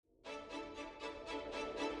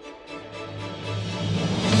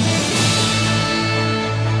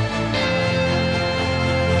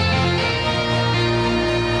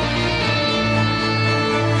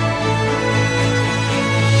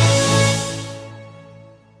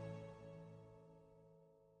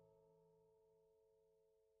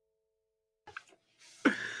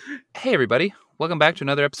Hey, everybody. Welcome back to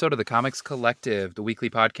another episode of the Comics Collective, the weekly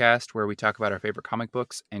podcast where we talk about our favorite comic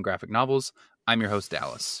books and graphic novels. I'm your host,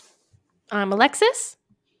 Dallas. I'm Alexis.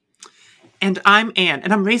 And I'm Anne.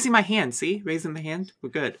 And I'm raising my hand. See? Raising the hand. We're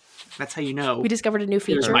good. That's how you know. We discovered a new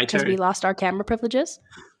feature because we lost our camera privileges.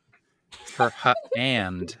 Her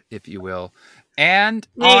hand, if you will. And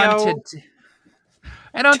on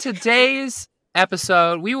today's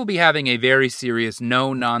episode, we will be having a very serious,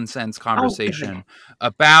 no-nonsense conversation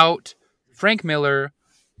about Frank Miller,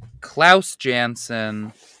 Klaus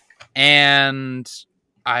Janson, and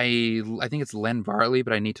I think it's Len Varley,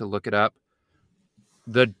 but I need to look it up.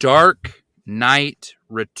 The Dark Knight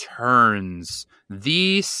Returns,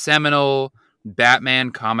 the seminal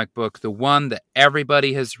Batman comic book, the one that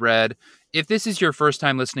everybody has read. If this is your first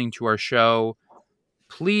time listening to our show,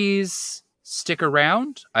 please stick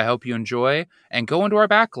around. I hope you enjoy and go into our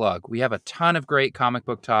backlog. We have a ton of great comic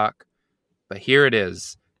book talk, but here it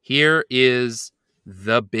is. Here is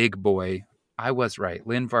the big boy. I was right.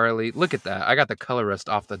 Len Varley. Look at that. I got the colorist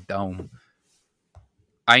off the dome.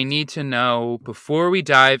 I need to know, before we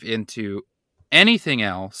dive into anything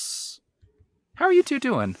else, how are you two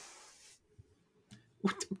doing?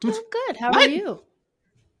 Doing good. How are you?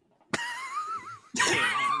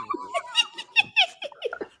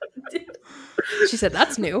 She said,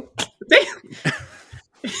 that's new.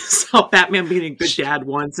 Saw Batman being a good dad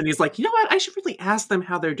once, and he's like, you know what? I should really ask them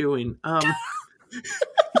how they're doing.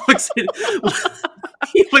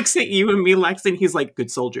 He looks at you and me, Lex, and he's like,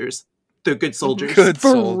 good soldiers. They're good soldiers. Good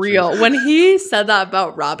For soldiers. Real. When he said that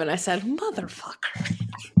about Robin, I said, motherfucker.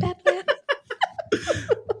 Batman.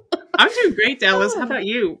 I'm doing great, Dallas. How about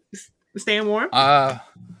you? Staying warm?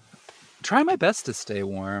 Try my best to stay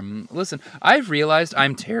warm. Listen, I've realized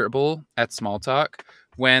I'm terrible at small talk.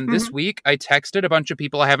 When this week I texted a bunch of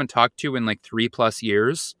people I haven't talked to in like 3+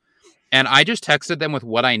 years, and I just texted them with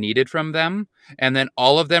what I needed from them, and then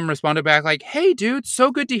all of them responded back like, hey dude,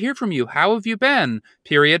 so good to hear from you. How have you been?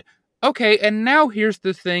 Period. Okay, and now here's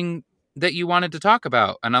the thing that you wanted to talk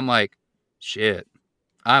about. And I'm like, shit,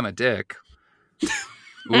 I'm a dick.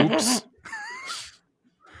 Oops.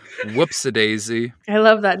 Whoops-a-daisy. I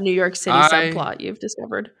love that New York City subplot you've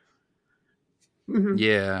discovered.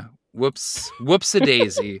 Yeah.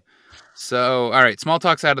 Whoops-a-daisy. So, all right, small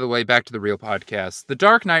talk's out of the way, back to the real podcast. The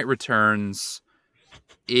Dark Knight Returns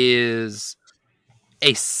is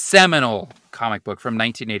a seminal comic book from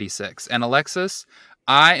 1986. And Alexis,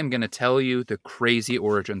 I am going to tell you the crazy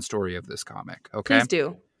origin story of this comic, okay?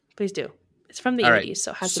 Please do. It's from the all 80s, right.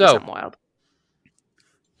 so it has to be something wild.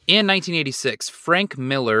 In 1986, Frank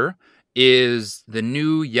Miller is the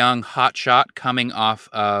new young hotshot coming off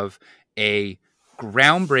of a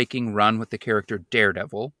groundbreaking run with the character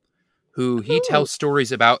Daredevil, who he tells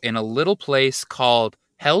stories about in a little place called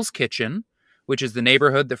Hell's Kitchen, which is the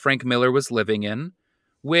neighborhood that Frank Miller was living in,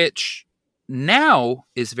 which now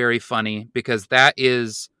is very funny because that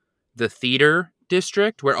is the theater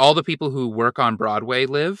district where all the people who work on Broadway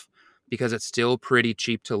live, because it's still pretty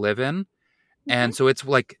cheap to live in. And so it's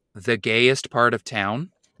like the gayest part of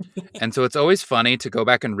town. And so it's always funny to go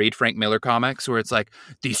back and read Frank Miller comics where it's like,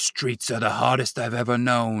 these streets are the hottest I've ever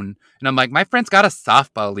known. And I'm like, my friend's got a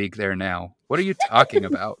softball league there now. What are you talking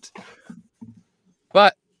about?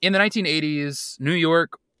 But in the 1980s, New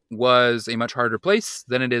York was a much harder place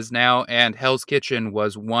than it is now. And Hell's Kitchen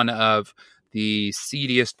was one of the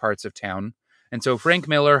seediest parts of town. And so Frank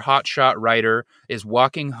Miller, hotshot writer, is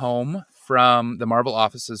walking home from the Marvel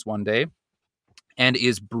offices one day and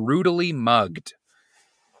is brutally mugged.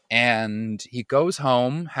 And he goes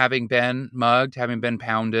home having been mugged, having been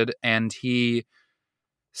pounded, and he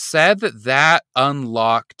said that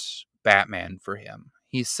unlocked Batman for him.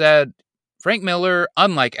 He said Frank Miller,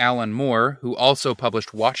 unlike Alan Moore, who also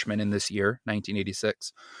published Watchmen in this year,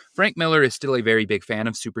 1986, Frank Miller is still a very big fan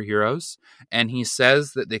of superheroes, and he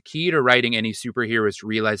says that the key to writing any superhero is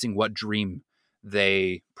realizing what dream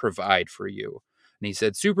they provide for you. And he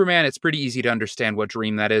said, Superman, it's pretty easy to understand what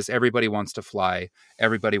dream that is. Everybody wants to fly.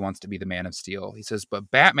 Everybody wants to be the Man of Steel. He says,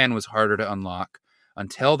 but Batman was harder to unlock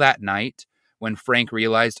until that night when Frank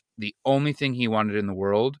realized the only thing he wanted in the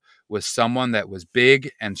world was someone that was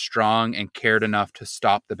big and strong and cared enough to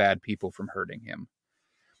stop the bad people from hurting him.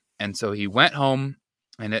 And so he went home,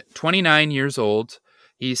 and at 29 years old,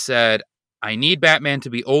 he said, I need Batman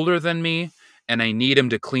to be older than me, and I need him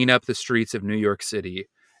to clean up the streets of New York City.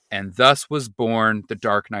 And thus was born The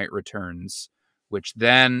Dark Knight Returns, which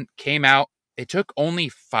then came out. It took only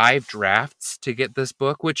 5 drafts to get this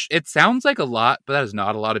book, which it sounds like a lot, but that is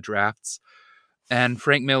not a lot of drafts. And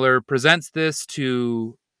Frank Miller presents this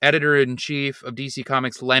to editor-in-chief of DC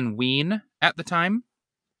Comics, Len Wein, at the time.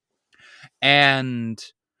 And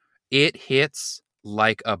it hits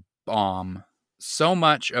like a bomb. So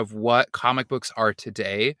much of what comic books are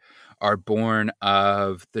today are born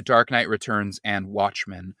of The Dark Knight Returns and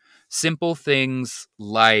Watchmen. Simple things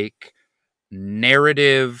like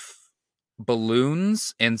narrative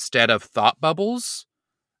balloons instead of thought bubbles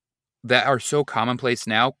that are so commonplace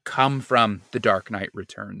now come from The Dark Knight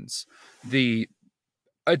Returns. The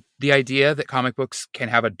idea that comic books can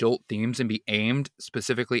have adult themes and be aimed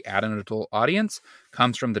specifically at an adult audience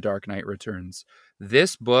comes from The Dark Knight Returns.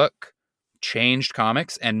 This book changed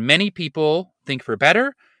comics, and many people think for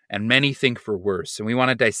better and many think for worse. And we want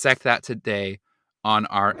to dissect that today on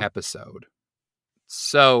our episode.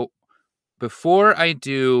 So before I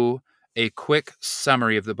do a quick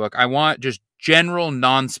summary of the book, I want just general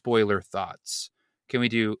non-spoiler thoughts. Can we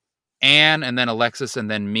do Anne and then Alexis and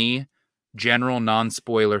then me? General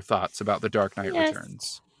non-spoiler thoughts about The Dark Knight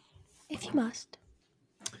Returns. If you must.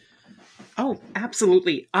 Oh,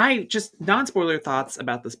 absolutely. I just non-spoiler thoughts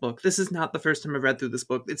about this book. This is not the first time I've read through this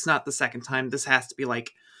book. It's not the second time. This has to be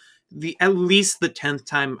like at least the 10th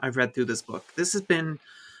time I've read through this book. This has been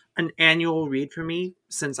an annual read for me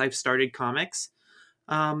since I've started comics.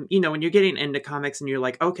 When you're getting into comics and you're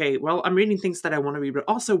like, okay, well, I'm reading things that I want to read, but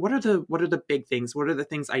also what are the big things? What are the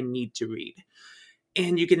things I need to read?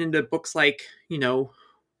 And you get into books like,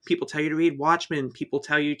 people tell you to read Watchmen. People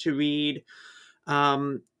tell you to read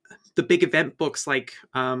the big event books like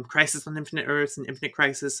Crisis on Infinite Earths and Infinite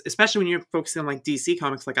Crisis, especially when you're focusing on like DC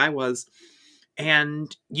comics like I was.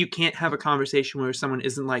 And you can't have a conversation where someone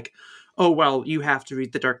isn't like, oh, well, you have to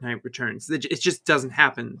read The Dark Knight Returns. It just doesn't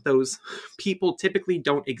happen. Those people typically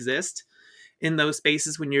don't exist in those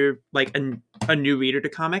spaces when you're like a new reader to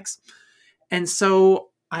comics. And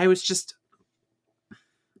so I was just...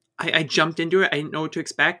 I jumped into it. I didn't know what to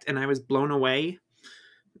expect, and I was blown away.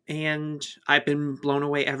 And I've been blown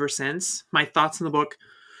away ever since. My thoughts on the book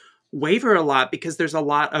waver a lot because there's a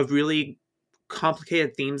lot of really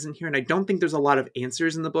complicated themes in here, and I don't think there's a lot of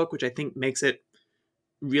answers in the book, which I think makes it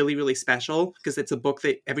really, really special, because it's a book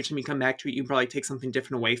that every time you come back to it, you probably take something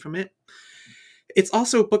different away from it. It's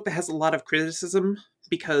also a book that has a lot of criticism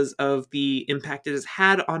because of the impact it has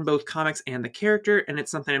had on both comics and the character, and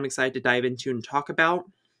it's something I'm excited to dive into and talk about.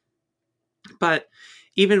 But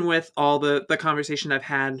even with all the conversation I've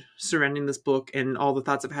had surrounding this book and all the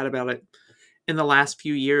thoughts I've had about it in the last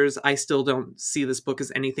few years, I still don't see this book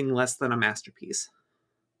as anything less than a masterpiece.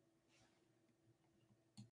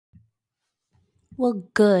 Well,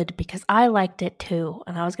 good, because I liked it too,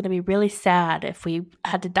 and I was going to be really sad if we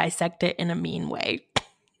had to dissect it in a mean way.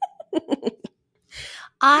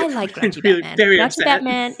 I like Grouchy really Batman. very Grouchy upset.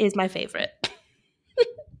 Batman is my favorite.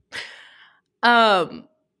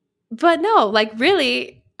 But no, like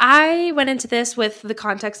really, I went into this with the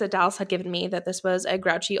context that Dallas had given me that this was a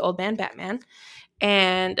grouchy old man Batman.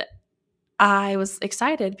 And I was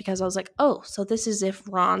excited because I was like, oh, so this is if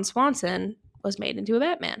Ron Swanson was made into a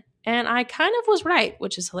Batman. And I kind of was right,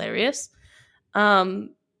 which is hilarious.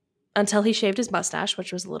 Until he shaved his mustache,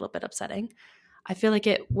 which was a little bit upsetting. I feel like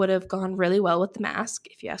it would have gone really well with the mask,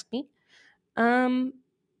 if you ask me.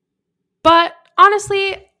 But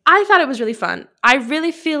honestly, I thought it was really fun. I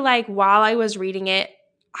really feel like while I was reading it,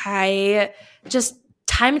 I just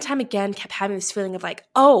time and time again kept having this feeling of like,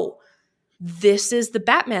 oh, this is the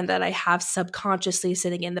Batman that I have subconsciously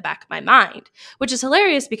sitting in the back of my mind, which is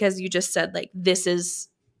hilarious because you just said like this is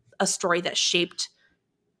a story that shaped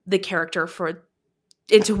the character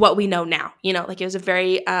into what we know now. Like it was a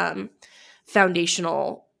very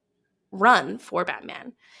foundational run for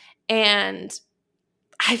Batman. And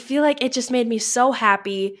I feel like it just made me so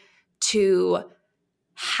happy to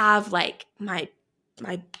have like my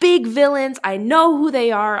big villains. I know who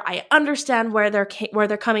they are. I understand where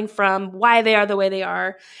they're coming from, why they are the way they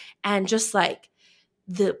are, and just like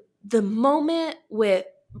the moment with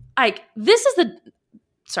like this is the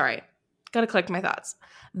sorry, gotta collect my thoughts.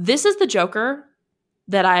 This is the Joker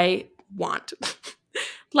that I want.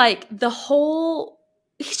 Like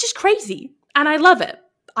he's just crazy, and I love it.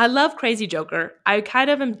 I love crazy Joker. I kind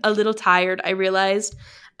of am a little tired, I realized,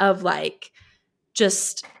 of like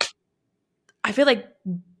just I feel like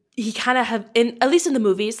he kind of at least in the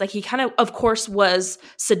movies, like he kind of course was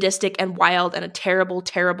sadistic and wild and a terrible,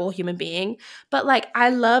 terrible human being. But like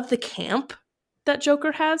I love the camp that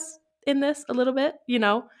Joker has in this a little bit,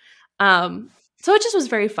 So it just was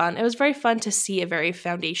very fun. It was very fun to see a very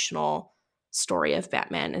foundational story of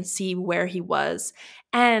Batman and see where he was.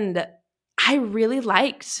 And I really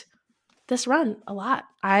liked this run a lot.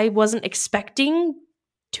 I wasn't expecting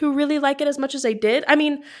to really like it as much as I did. I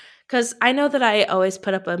mean, because I know that I always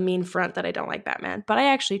put up a mean front that I don't like Batman, but I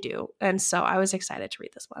actually do. And so I was excited to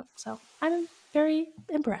read this one. So I'm very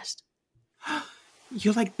impressed.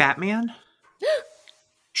 You like Batman?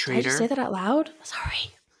 Did I just say Traitor. that out loud?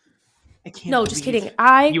 Sorry. I can't No, just believe kidding.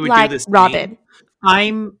 I you would do like this to me. Robin.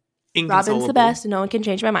 I'm Robin's the inconsolable. best, and no one can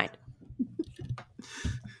change my mind.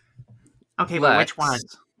 Okay, but which one?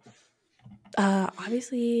 Lex,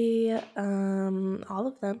 Obviously, all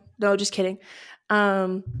of them. No, just kidding.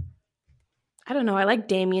 I don't know. I like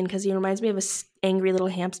Damien because he reminds me of a angry little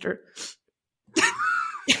hamster.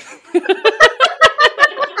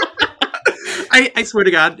 I swear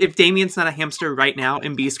to God, if Damien's not a hamster right now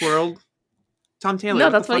in Beast World, Tom Taylor, No,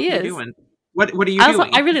 what that's the what fuck he are you is. doing? What are you doing?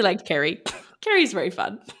 I really liked Carrie. Carrie's very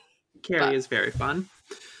fun. Carrie is very fun.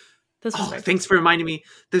 This was Oh, very thanks for reminding me.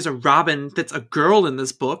 There's a Robin that's a girl in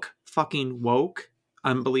this book. Fucking woke.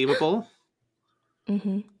 Unbelievable.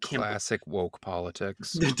 Mm-hmm. classic woke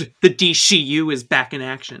politics. The DCU is back in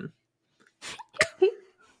action.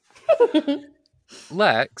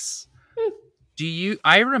 Lex,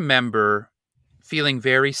 I remember feeling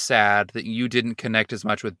very sad that you didn't connect as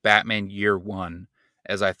much with Batman Year One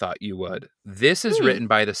as I thought you would. This is written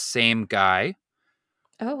by the same guy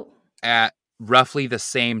Oh. at roughly the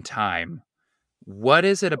same time. What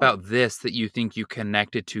is it about this that you think you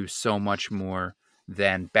connected to so much more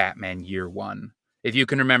than Batman Year One? If you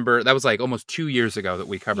can remember, that was like almost 2 years ago that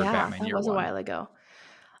we covered Batman Year That was One. a while ago.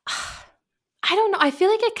 I don't know. I feel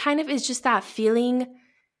like it kind of is just that feeling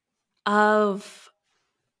of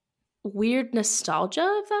weird nostalgia,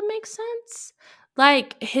 if that makes sense.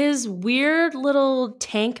 Like his weird little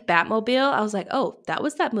tank Batmobile. I was like, oh, that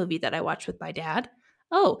was that movie that I watched with my dad.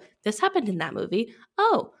 Oh, this happened in that movie.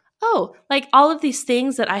 Oh, like all of these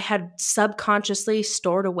things that I had subconsciously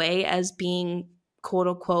stored away as being quote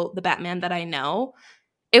unquote the Batman that I know.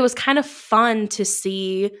 It was kind of fun to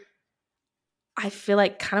see. I feel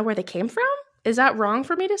like kind of where they came from. Is that wrong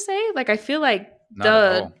for me to say? Like I feel like Not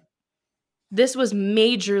at all. this was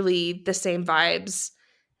majorly the same vibes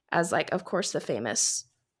as like of course the famous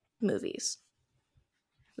movies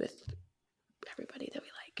with everybody that we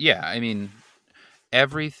like. Yeah, I mean,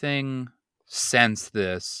 everything since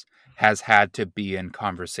this has had to be in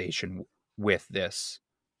conversation with this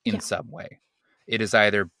in some way. It is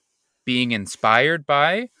either being inspired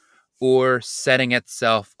by or setting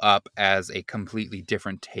itself up as a completely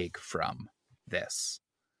different take from this.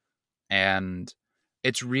 And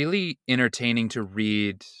it's really entertaining to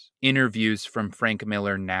read interviews from Frank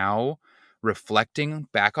Miller now reflecting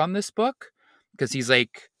back on this book, because he's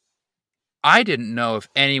like, I didn't know if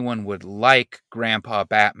anyone would like Grandpa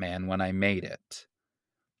Batman when I made it.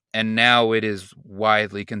 And now it is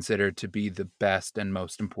widely considered to be the best and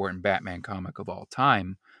most important Batman comic of all time.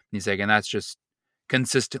 And he's like, and that's just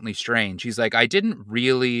consistently strange. He's like, I didn't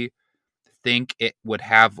really think it would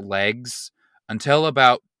have legs until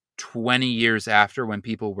about 20 years after, when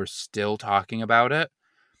people were still talking about it.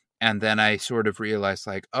 And then I sort of realized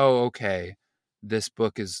like, oh, okay, this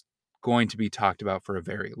book is going to be talked about for a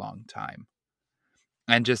very long time.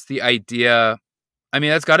 And just the idea, I mean,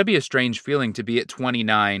 that's got to be a strange feeling to be at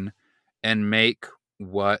 29 and make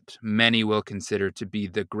what many will consider to be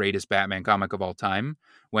the greatest Batman comic of all time,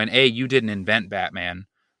 when A, you didn't invent Batman,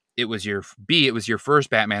 it was your first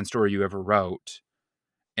Batman story you ever wrote,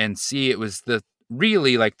 and C, it was the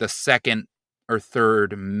really like the second or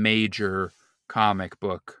third major comic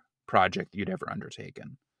book project you'd ever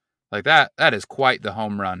undertaken. Like that is quite the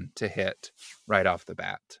home run to hit right off the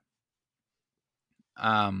bat.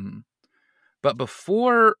 But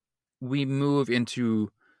before we move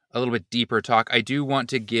into a little bit deeper talk, I do want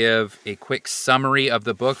to give a quick summary of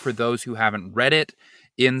the book for those who haven't read it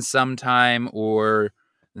in some time, or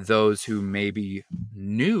those who may be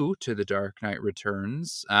new to The Dark Knight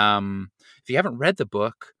Returns. If you haven't read the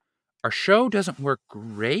book, our show doesn't work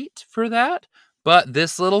great for that, but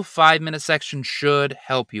this little 5-minute section should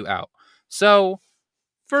help you out. So,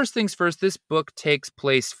 first things first, this book takes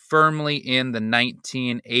place firmly in the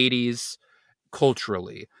 1980s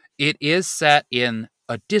culturally. It is set in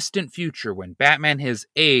a distant future when Batman has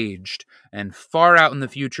aged and far out in the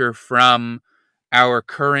future from our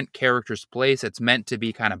current character's place. It's meant to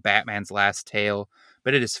be kind of Batman's last tale,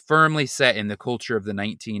 but it is firmly set in the culture of the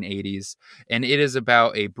 1980s. And it is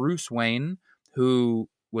about a Bruce Wayne who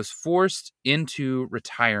was forced into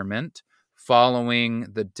retirement following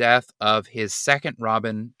the death of his second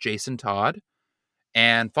Robin, Jason Todd.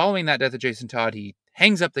 And following that death of Jason Todd, he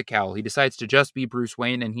hangs up the cowl. He decides to just be Bruce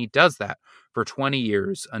Wayne, and he does that for 20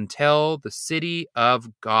 years until the city of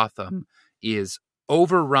Gotham is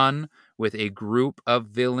overrun with a group of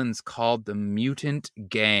villains called the Mutant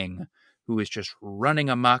Gang, who is just running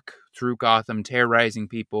amok through Gotham, terrorizing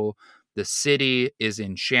people. The city is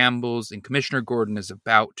in shambles, and Commissioner Gordon is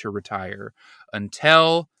about to retire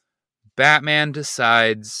until Batman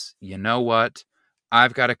decides, you know what?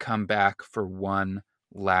 I've got to come back for one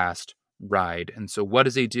last ride. And so what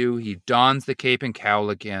does he do? He dons the cape and cowl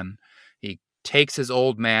again. He takes his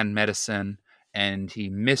old man medicine and he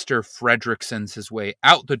Mr. Fredricksons his way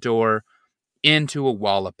out the door into a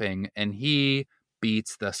walloping, and he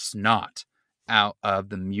beats the snot out of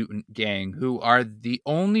the mutant gang, who are the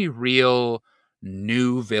only real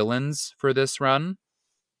new villains for this run.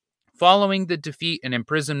 Following the defeat and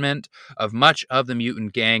imprisonment of much of the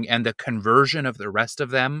mutant gang and the conversion of the rest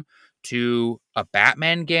of them to a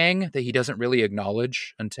Batman gang that he doesn't really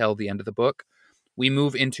acknowledge until the end of the book, we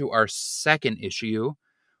move into our second issue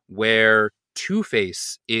where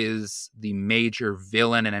Two-Face is the major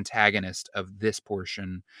villain and antagonist of this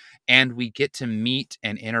portion, and we get to meet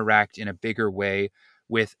and interact in a bigger way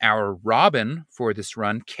with our Robin for this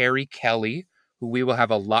run, Carrie Kelly, who we will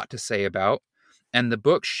have a lot to say about. And the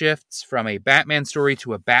book shifts from a Batman story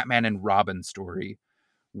to a Batman and Robin story,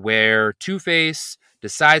 where Two-Face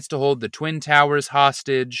decides to hold the Twin Towers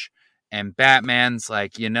hostage, and Batman's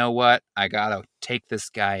like, you know what? I gotta take this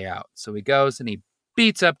guy out. So he goes and he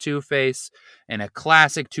beats up Two-Face in a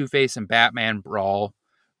classic Two-Face and Batman brawl,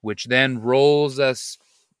 which then rolls us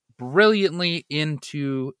brilliantly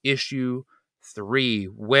into issue 3,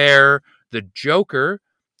 where the Joker,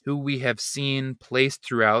 who we have seen placed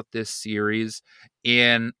throughout this series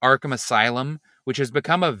in Arkham Asylum, which has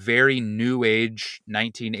become a very new age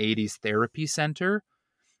 1980s therapy center,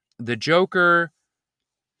 the Joker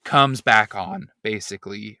comes back on,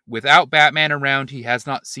 basically. Without Batman around, he has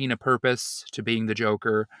not seen a purpose to being the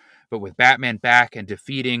Joker, but with Batman back and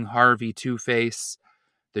defeating Harvey Two-Face,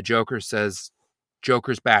 the Joker says,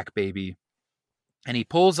 Joker's back, baby. And he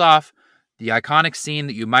pulls off the iconic scene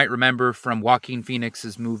that you might remember from Joaquin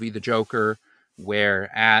Phoenix's movie The Joker, where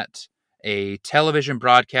at a television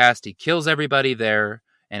broadcast, he kills everybody there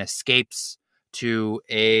and escapes to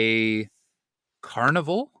a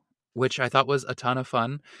carnival, which I thought was a ton of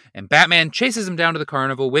fun. And Batman chases him down to the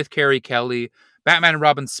carnival with Carrie Kelly. Batman and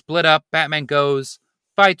Robin split up. Batman goes,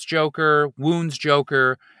 fights Joker, wounds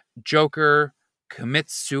Joker. Joker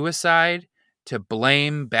commits suicide to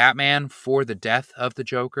blame Batman for the death of the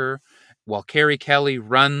Joker, while Carrie Kelly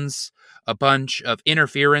runs a bunch of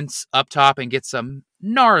interference up top and gets some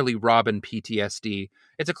gnarly Robin PTSD.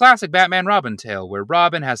 It's a classic Batman Robin tale where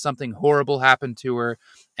Robin has something horrible happen to her,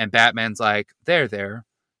 and Batman's like, there,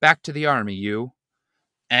 back to the army, you.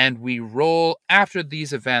 And we roll after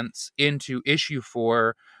these events into issue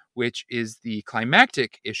 4, which is the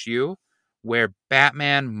climactic issue where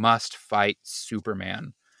Batman must fight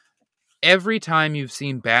Superman. Every time you've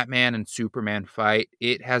seen Batman and Superman fight,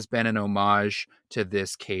 it has been an homage to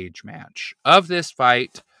this cage match. Of this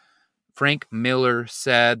fight, Frank Miller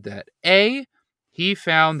said that he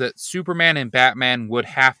found that Superman and Batman would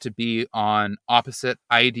have to be on opposite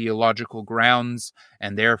ideological grounds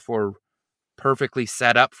and therefore perfectly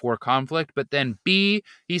set up for conflict. But then B,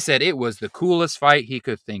 he said it was the coolest fight he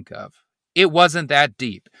could think of. It wasn't that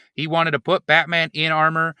deep. He wanted to put Batman in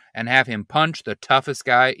armor and have him punch the toughest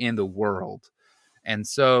guy in the world. And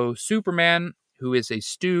so Superman, who is a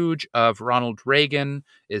stooge of Ronald Reagan,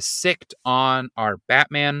 is sicked on our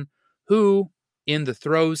Batman, who, in the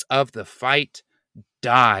throes of the fight,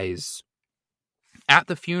 dies. At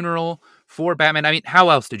the funeral for Batman, I mean, how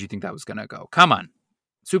else did you think that was going to go? Come on.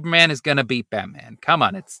 Superman is going to beat Batman. Come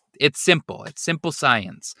on, it's simple. It's simple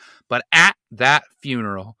science. But at that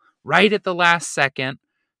funeral, right at the last second,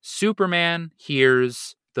 Superman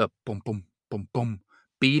hears the boom, boom, boom, boom,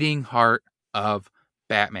 beating heart of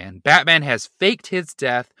Batman. Batman has faked his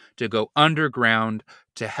death to go underground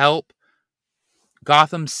to help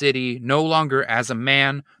Gotham City no longer as a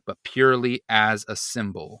man, but purely as a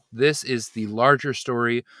symbol. This is the larger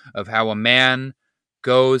story of how a man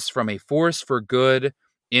goes from a force for good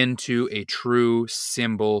into a true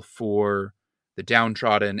symbol for the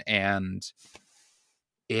downtrodden, and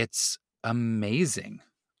it's amazing.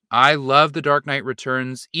 I love The Dark Knight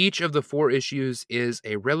Returns. Each of the 4 issues is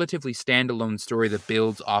a relatively standalone story that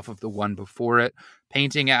builds off of the one before it,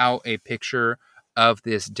 painting out a picture of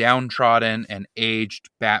this downtrodden and aged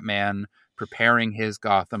Batman preparing his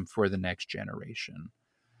Gotham for the next generation.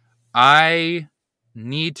 I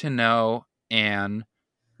need to know, Anne,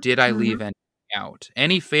 did I leave anything out?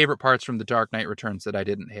 Any favorite parts from The Dark Knight Returns that I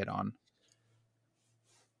didn't hit on?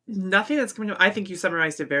 Nothing that's coming to. I think you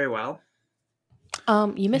summarized it very well.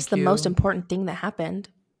 You missed the most important thing that happened.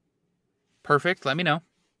 Perfect. Let me know.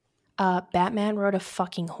 Batman rode a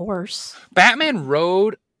fucking horse. Batman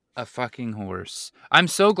rode a fucking horse. I'm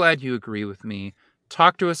so glad you agree with me.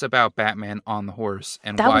 Talk to us about Batman on the horse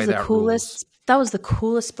and why that rules. That was the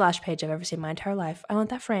coolest splash page I've ever seen in my entire life. I want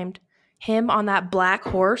that framed. him on that black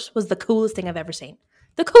horse was the coolest thing I've ever seen.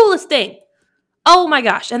 The coolest thing. Oh my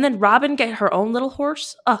gosh. And then Robin get her own little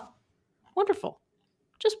horse. Oh, wonderful.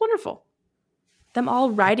 Just wonderful. Them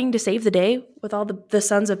all riding to save the day with all the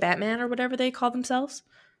sons of Batman or whatever they call themselves.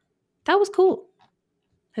 That was cool.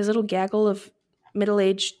 His little gaggle of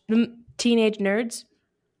middle-aged teenage nerds.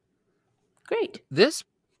 Great. This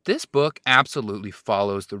book absolutely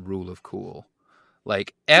follows the rule of cool.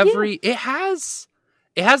 Like it has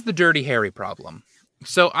the Dirty Harry problem.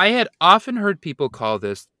 So I had often heard people call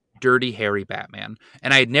this Dirty Harry Batman,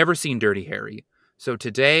 and I had never seen Dirty Harry. So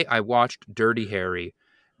today I watched Dirty Harry,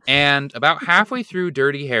 and about halfway through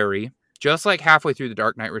Dirty Harry, just like halfway through The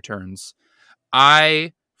Dark Knight Returns,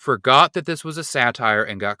 I forgot that this was a satire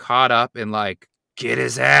and got caught up in like, get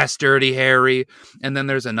his ass, Dirty Harry. And then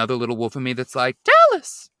there's another little wolf in me that's like,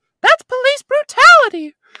 Dallas, that's police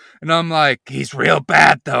brutality. And I'm like, he's real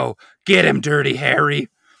bad though. Get him, Dirty Harry.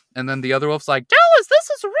 And then the other wolf's like, Dallas, this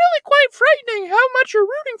is really quite frightening how much you're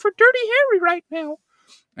rooting for Dirty Harry right now.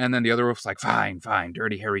 And then the other wolf's like, fine,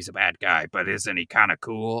 Dirty Harry's a bad guy, but isn't he kind of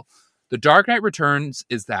cool? The Dark Knight Returns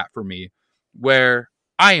is that for me, where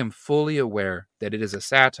I am fully aware that it is a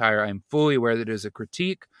satire. I'm fully aware that it is a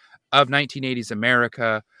critique of 1980s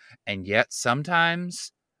America. And yet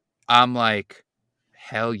sometimes I'm like,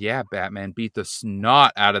 hell yeah, Batman, beat the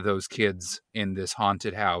snot out of those kids in this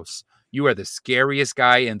haunted house. You are the scariest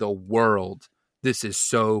guy in the world. This is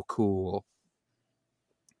so cool.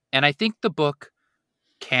 And I think the book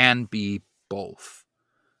can be both.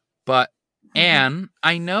 But, Anne,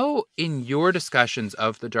 I know in your discussions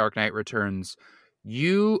of The Dark Knight Returns,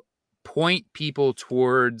 you point people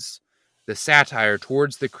towards the satire,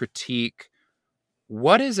 towards the critique.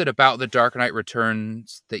 What is it about The Dark Knight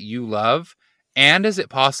Returns that you love? And is it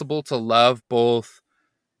possible to love both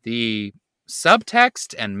the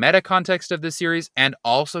subtext and meta context of the series and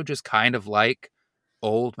also just kind of like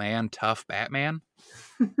old man tough Batman?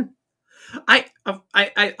 I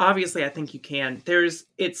obviously I think you can. I'm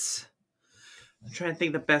trying to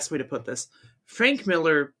think the best way to put this. Frank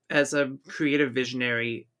Miller as a creative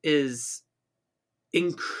visionary is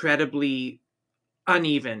incredibly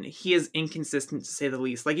uneven. He is inconsistent to say the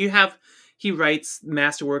least. Like he writes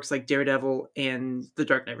masterworks like Daredevil and The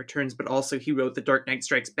Dark Knight Returns, but also he wrote The Dark Knight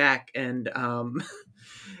Strikes Back, and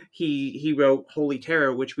he wrote Holy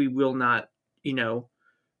Terror, which we will not,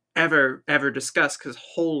 ever discuss because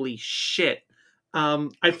holy shit.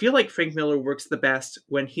 I feel like Frank Miller works the best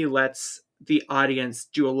when he lets the audience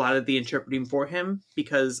do a lot of the interpreting for him,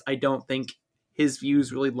 because I don't think his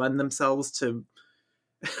views really lend themselves to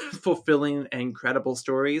fulfilling and credible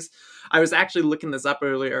stories. I was actually looking this up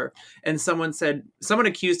earlier, and someone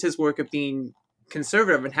accused his work of being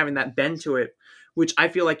conservative and having that bend to it, which I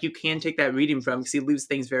feel like you can take that reading from, because he leaves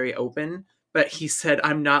things very open. But he said,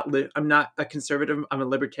 I'm not a conservative, I'm a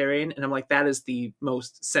libertarian. And I'm like, that is the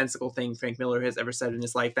most sensible thing Frank Miller has ever said in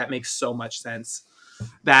his life. That makes so much sense.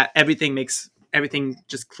 That everything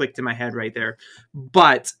just clicked in my head right there.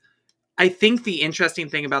 But I think the interesting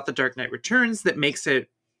thing about The Dark Knight Returns that makes it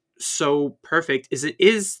so perfect is it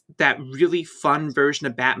is that really fun version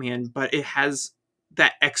of Batman, but it has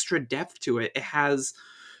that extra depth to it. It has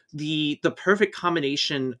the perfect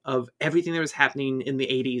combination of everything that was happening in the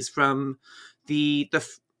 80s, from the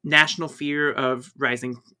national fear of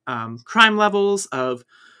rising crime levels, of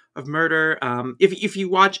murder. If you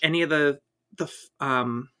watch any of the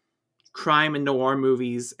crime and noir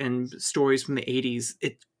movies and stories from the 80s,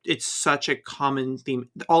 it's such a common theme.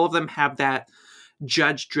 All of them have that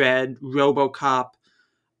Judge Dredd, RoboCop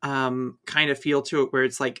kind of feel to it, where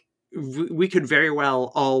it's like, we could very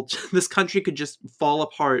well this country could just fall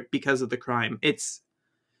apart because of the crime.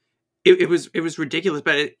 It was ridiculous,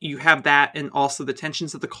 but you have that, and also the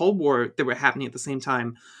tensions of the Cold War that were happening at the same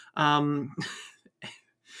time.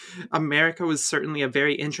 America was certainly a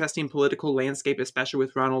very interesting political landscape, especially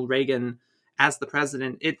with Ronald Reagan as the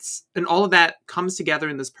president. And all of that comes together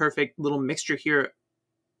in this perfect little mixture here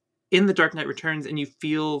in The Dark Knight Returns, and you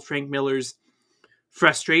feel Frank Miller's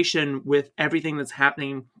frustration with everything that's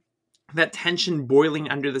happening, that tension boiling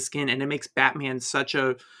under the skin, and it makes Batman such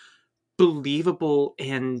a believable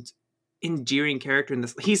and endearing character in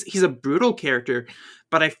this. He's a brutal character,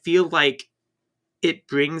 but I feel like it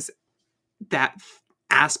brings that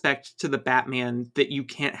aspect to the Batman that you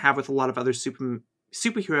can't have with a lot of other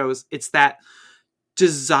superheroes. It's that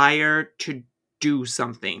desire to do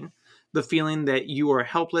something, the feeling that you are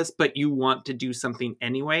helpless, but you want to do something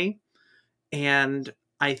anyway. And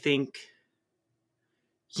I think,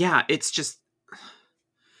 yeah, it's just,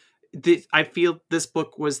 I feel this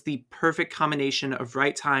book was the perfect combination of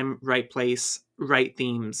right time, right place, right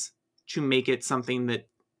themes to make it something that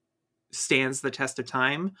stands the test of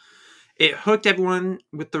time. It hooked everyone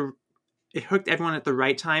at the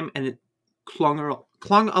right time, and it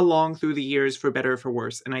clung along through the years for better or for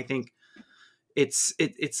worse. And I think it's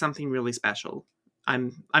something really special.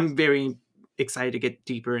 I'm very excited to get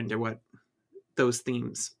deeper into what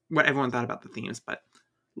everyone thought about the themes. But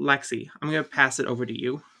Lexi, I'm going to pass it over to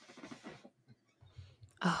you.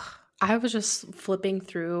 I was just flipping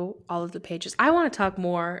through all of the pages. I want to talk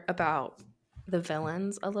more about the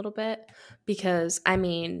villains a little bit because, I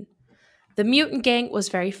mean, the mutant gang was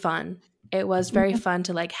very fun. It was very fun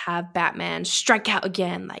to like have Batman strike out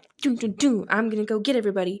again, like doom, doom, doom, I'm gonna go get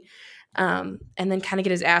everybody, and then kind of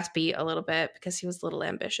get his ass beat a little bit because he was a little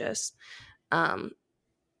ambitious. But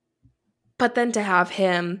then to have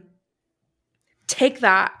him take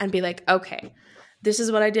that and be like, okay, this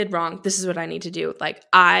is what I did wrong. This is what I need to do. Like,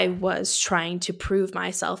 I was trying to prove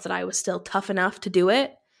myself that I was still tough enough to do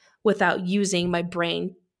it without using my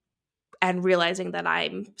brain and realizing that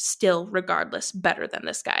I'm still, regardless, better than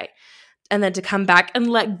this guy. And then to come back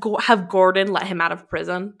and have Gordon let him out of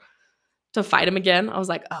prison to fight him again. I was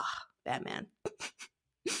like, oh, Batman.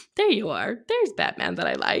 There you are. There's Batman that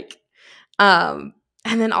I like. And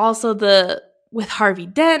then also with Harvey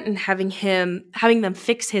Dent and having them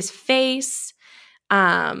fix his face.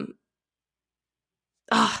 It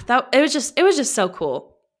was just so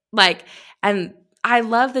cool. Like, and I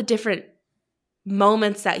love the different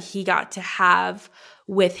moments that he got to have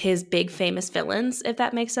with his big famous villains, if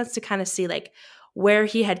that makes sense, to kind of see like where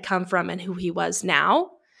he had come from and who he was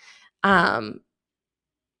now.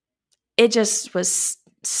 It just was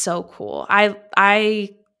so cool. I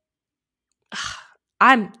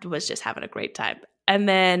was just having a great time. And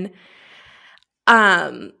then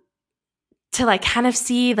to like kind of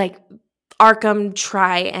see like Arkham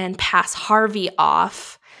try and pass Harvey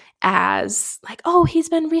off as like, oh, he's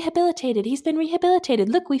been rehabilitated.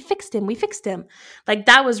 Look, we fixed him. Like,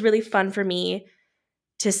 that was really fun for me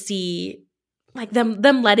to see, like,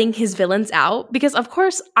 them letting his villains out, because of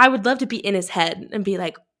course I would love to be in his head and be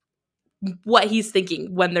like what he's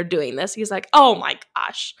thinking when they're doing this. He's like, oh my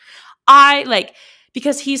gosh,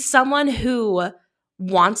 because he's someone who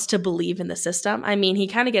wants to believe in the system. I mean, he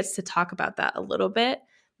kind of gets to talk about that a little bit.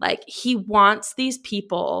 Like, he wants these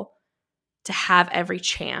people to have every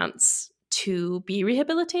chance to be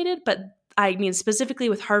rehabilitated. But I mean, specifically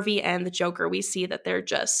with Harvey and the Joker, we see that they're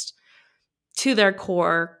just, to their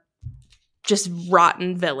core, just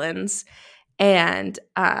rotten villains. And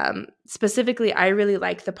specifically, I really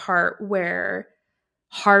like the part where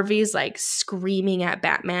Harvey's like screaming at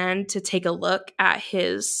Batman to take a look at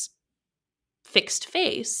his fixed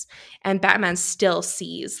face, and Batman still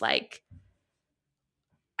sees, like,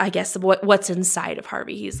 I guess what's inside of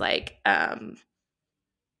Harvey. He's like, I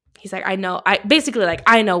know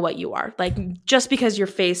what you are. Like, just because your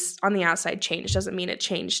face on the outside changed doesn't mean it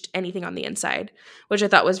changed anything on the inside, which I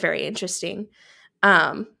thought was very interesting.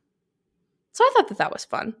 So I thought that was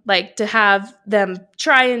fun. Like, to have them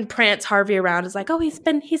try and prance Harvey around is like, oh, he's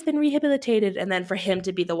been rehabilitated, and then for him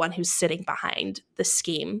to be the one who's sitting behind the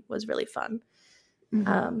scheme was really fun.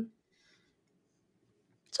 Mm-hmm.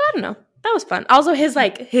 So I don't know. That was fun. Also,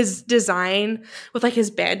 his design with like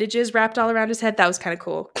his bandages wrapped all around his head, that was kind of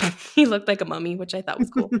cool. He looked like a mummy, which I thought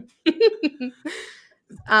was cool.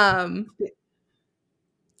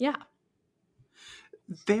 Yeah.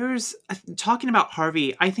 There's, talking about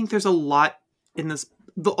Harvey, I think there's a lot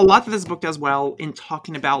that this book does well in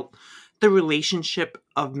talking about the relationship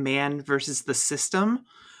of man versus the system.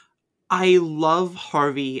 I love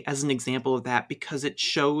Harvey as an example of that because it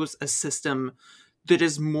shows a system that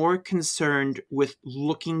is more concerned with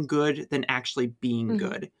looking good than actually being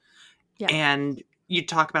good. Yeah. And you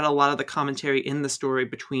talk about a lot of the commentary in the story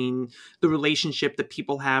between the relationship that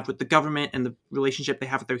people have with the government and the relationship they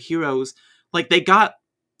have with their heroes. Like, they got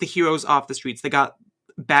the heroes off the streets. They got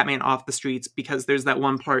Batman off the streets because there's that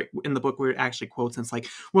one part in the book where it actually quotes, and it's like,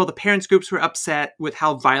 well, the parents groups were upset with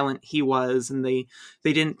how violent he was, and they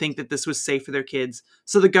didn't think that this was safe for their kids.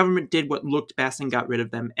 So the government did what looked best and got rid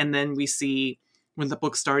of them. And then we see, when the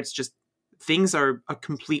book starts, just things are a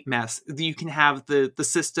complete mess. You can have the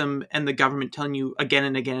system and the government telling you again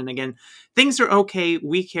and again and again, things are okay,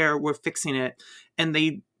 we care, we're fixing it. And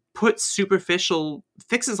they put superficial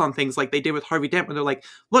fixes on things like they did with Harvey Dent, where they're like,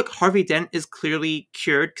 look, Harvey Dent is clearly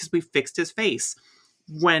cured because we fixed his face.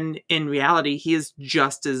 When in reality, he is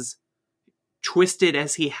just as twisted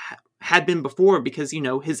as he had been before because,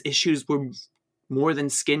 his issues were more than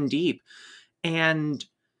skin deep. And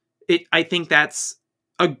I think that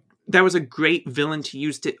was a great villain to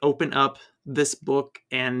use to open up this book,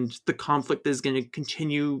 and the conflict is going to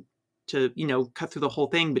continue to, cut through the whole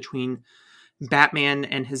thing between Batman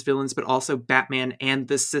and his villains, but also Batman and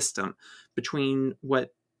the system between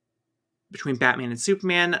Batman and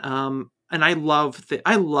Superman. And I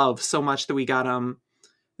love so much that we got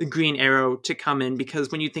the Green Arrow to come in,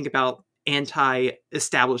 because when you think about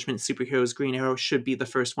anti-establishment superheroes, Green Arrow should be the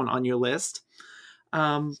first one on your list.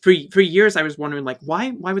 For years I was wondering, like,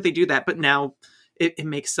 why would they do that? But now it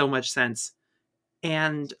makes so much sense.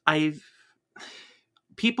 And I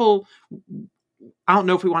don't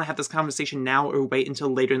know if we want to have this conversation now or wait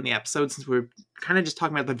until later in the episode, since we're kind of just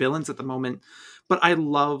talking about the villains at the moment. But I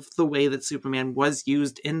love the way that Superman was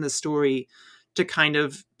used in the story to kind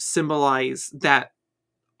of symbolize that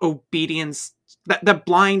obedience, that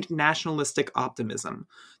blind nationalistic optimism,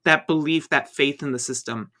 that belief, that faith in the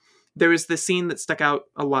system. There is this scene that stuck out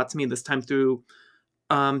a lot to me this time through,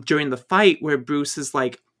 during the fight, where Bruce is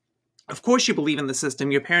like, of course you believe in the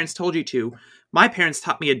system. Your parents told you to. My parents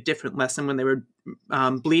taught me a different lesson when they were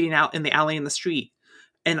bleeding out in the alley in the street.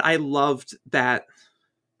 And I loved that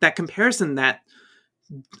comparison, that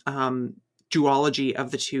duology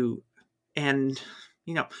of the two. And,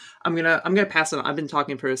 I'm gonna pass it on. I've been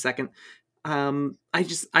talking for a second. I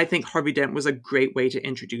think Harvey Dent was a great way to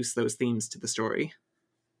introduce those themes to the story.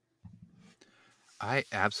 I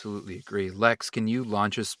absolutely agree. Lex, can you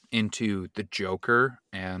launch us into the Joker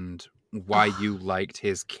and why you liked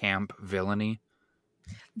his camp villainy?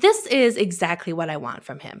 This is exactly what I want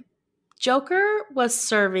from him. Joker was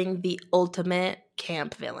serving the ultimate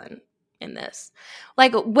camp villain in this.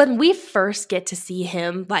 Like, when we first get to see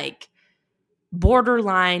him, like,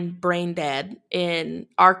 borderline brain dead in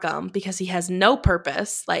Arkham because he has no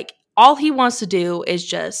purpose, like, all he wants to do is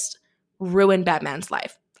just ruin Batman's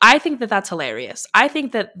life. I think that that's hilarious. I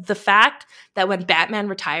think that the fact that when Batman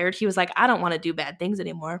retired, he was like, I don't want to do bad things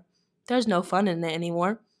anymore. There's no fun in it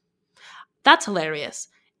anymore. That's hilarious.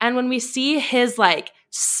 And when we see his, like,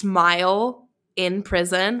 smile in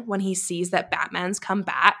prison when he sees that Batman's come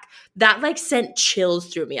back, that, like, sent chills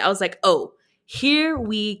through me. I was like, oh, here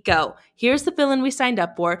we go. Here's the villain we signed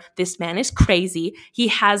up for. This man is crazy. He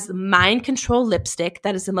has mind control lipstick.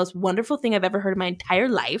 That is the most wonderful thing I've ever heard in my entire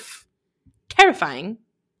life. Terrifying,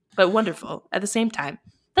 but wonderful at the same time.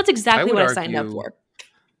 That's exactly what I signed up for.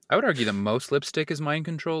 I would argue that most lipstick is mind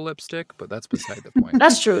control lipstick, but that's beside the point.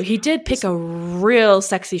 That's true. He did pick a real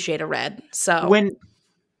sexy shade of red. So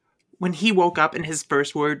when he woke up and his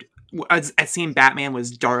first word as seeing Batman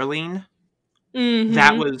was darling,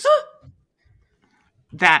 that was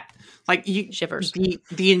that, like, shivers.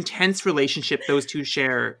 The intense relationship those two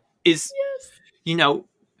share is,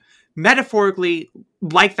 metaphorically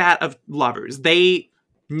like that of lovers. They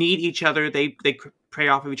need each other. They prey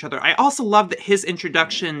off of each other. I also love that his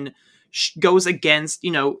introduction goes against,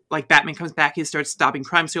 like, Batman comes back, he starts stopping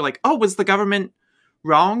crime. So you're like, oh, was the government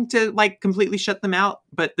wrong to, like, completely shut them out?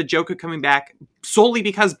 But the Joker coming back solely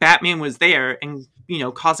because Batman was there and,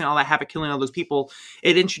 causing all that havoc, killing all those people,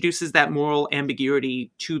 it introduces that moral ambiguity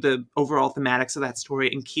to the overall thematics of that story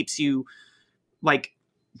and keeps you, like,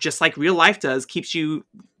 just like real life does, keeps you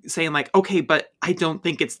saying, like, okay, but I don't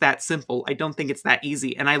think it's that simple. I don't think it's that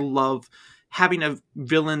easy. And I love having a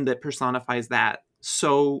villain that personifies that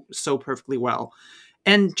so perfectly well.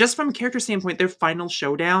 And just from a character standpoint, their final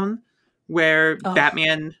showdown where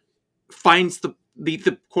Batman finds the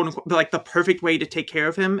quote unquote, like, the perfect way to take care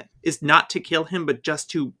of him is not to kill him, but just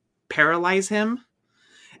to paralyze him.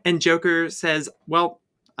 And Joker says, well,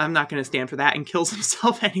 I'm not going to stand for that, and kills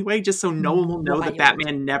himself anyway, just so no one will know that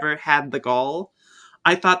Batman never had the gall.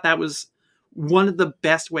 I thought that was one of the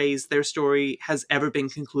best ways their story has ever been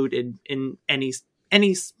concluded in any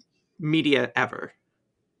media ever.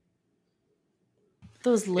 That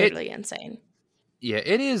was literally insane. Yeah,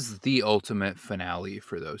 it is the ultimate finale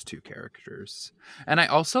for those two characters. And I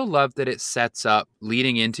also love that it sets up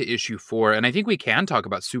leading into issue 4. And I think we can talk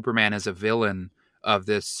about Superman as a villain of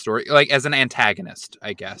this story, like as an antagonist,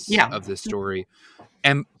 I guess, of this story.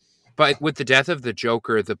 But with the death of the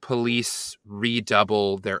Joker, the police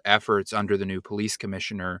redouble their efforts under the new police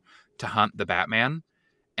commissioner to hunt the Batman.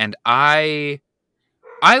 And I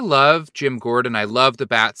love Jim Gordon. I love the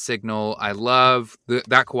Bat Signal. I love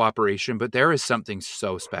that cooperation. But there is something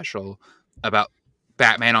so special about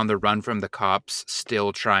Batman on the run from the cops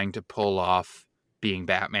still trying to pull off being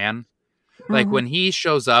Batman. Mm-hmm. Like when he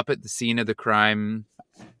shows up at the scene of the crime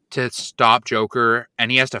to stop Joker,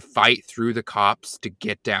 and he has to fight through the cops to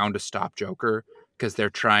get down to stop Joker because they're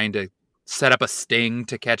trying to set up a sting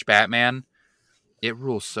to catch Batman. It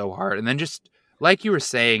rules so hard. And then just like you were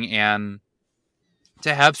saying, Anne,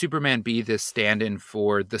 to have Superman be this stand-in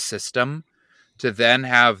for the system, to then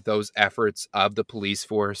have those efforts of the police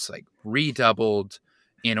force like redoubled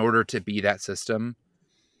in order to be that system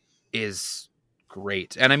is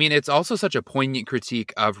great. And I mean, it's also such a poignant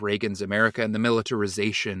critique of Reagan's America and the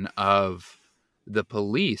militarization of the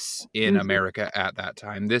police in America at that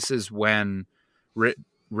time. This is when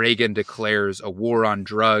Reagan declares a war on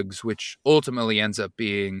drugs, which ultimately ends up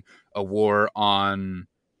being a war on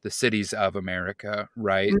the cities of America,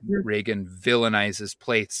 right? Reagan villainizes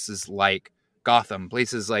places like Gotham,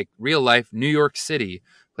 places like real life New York City,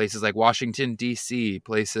 places like Washington, D.C.,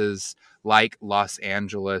 places like Los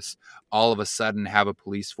Angeles, all of a sudden have a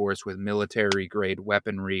police force with military grade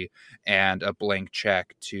weaponry and a blank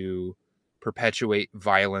check to perpetuate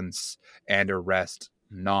violence and arrest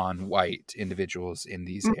non-white individuals in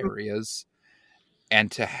these areas.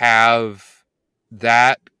 And to have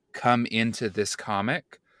that come into this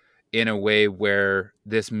comic in a way where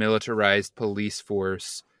this militarized police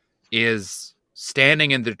force is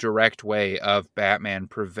standing in the direct way of Batman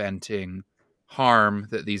preventing harm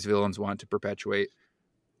that these villains want to perpetuate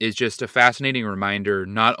is just a fascinating reminder,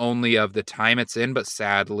 not only of the time it's in, but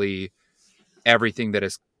sadly everything that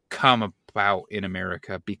has come about in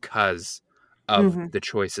America because of the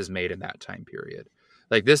choices made in that time period.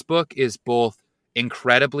 Like, this book is both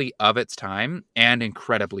incredibly of its time and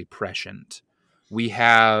incredibly prescient. We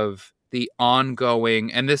have the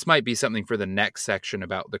ongoing, and this might be something for the next section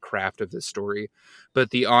about the craft of this story,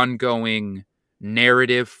 but the ongoing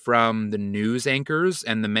narrative from the news anchors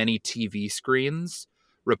and the many TV screens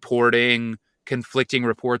reporting conflicting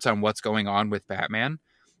reports on what's going on with Batman.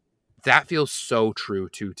 That feels so true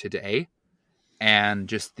to today. And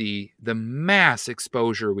just the mass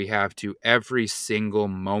exposure we have to every single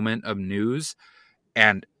moment of news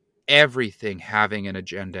and everything having an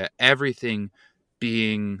agenda, everything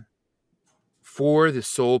being for the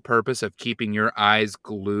sole purpose of keeping your eyes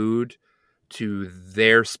glued to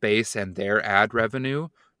their space and their ad revenue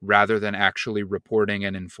rather than actually reporting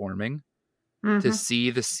and informing. To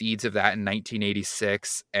see the seeds of that in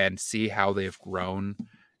 1986 and see how they've grown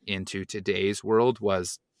into today's world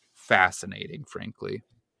was fascinating, frankly.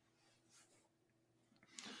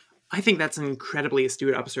 I think that's an incredibly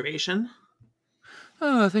astute observation.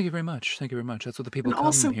 Oh, thank you very much. Thank you very much. That's what the people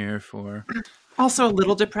come here for. Also a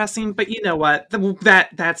little depressing, but you know what?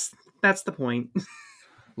 That's the point.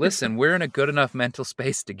 Listen, we're in a good enough mental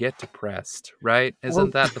space to get depressed, right?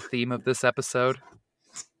 Isn't that the theme of this episode?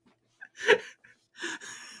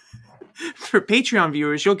 For Patreon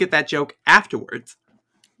viewers, you'll get that joke afterwards.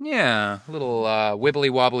 Yeah, a little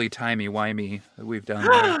wibbly wobbly timey wimey that we've done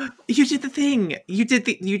there. You did the thing. You did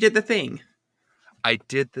the thing. I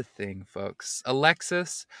did the thing, folks.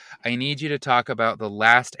 Alexis, I need you to talk about the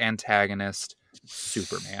last antagonist,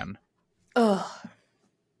 Superman. Ugh.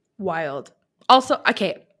 Wild. Also,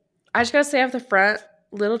 okay, I just gotta say off the front,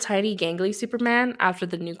 little tiny gangly Superman after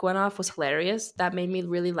the nuke went off was hilarious. That made me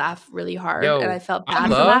really laugh really hard, and I felt bad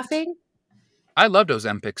for laughing. I loved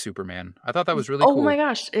Ozempic Superman. I thought that was really cool. Oh my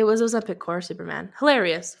gosh, it was Ozempic Core Superman.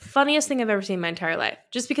 Hilarious. Funniest thing I've ever seen in my entire life.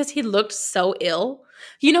 Just because he looked so ill.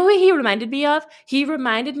 You know what he reminded me of? He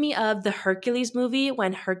reminded me of the Hercules movie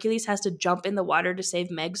when Hercules has to jump in the water to save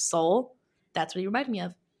Meg's soul. That's what he reminded me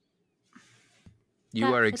of. You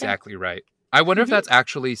are exactly right. I wonder if that's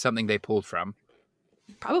actually something they pulled from.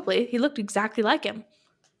 Probably. He looked exactly like him.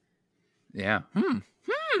 Yeah.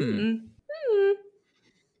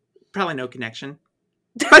 Probably no connection.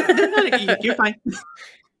 But you're fine.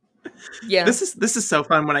 Yeah. This is so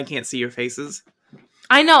fun when I can't see your faces.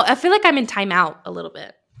 I know. I feel like I'm in timeout a little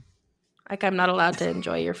bit. Like I'm not allowed to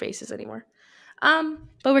enjoy your faces anymore. But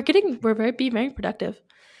we're being very productive.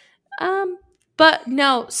 But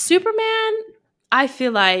no, Superman, I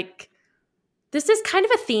feel like this is kind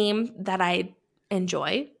of a theme that I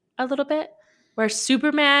enjoy a little bit, where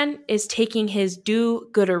Superman is taking his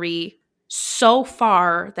do-goodery so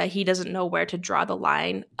far that he doesn't know where to draw the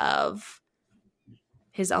line of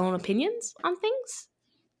his own opinions on things,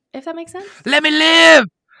 if that makes sense. Let me live!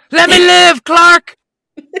 Let me live, Clark!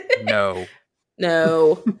 No.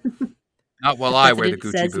 Not while I wear the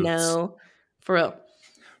Gucci boots. No. For real.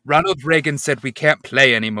 Ronald Reagan said we can't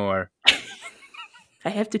play anymore. I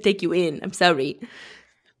have to take you in. I'm sorry.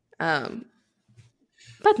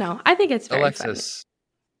 But no, I think it's very Alexis,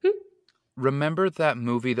 remember that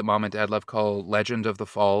movie that Mom and Dad love called Legend of the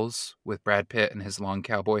Falls with Brad Pitt and his long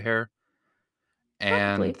cowboy hair?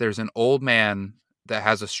 And Probably. There's an old man that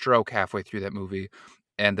has a stroke halfway through that movie.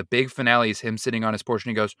 And the big finale is him sitting on his porch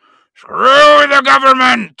and he goes, "Screw the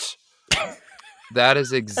government!" That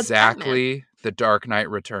is exactly the Dark Knight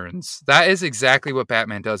Returns. That is exactly what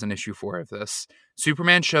Batman does in issue 4 of this.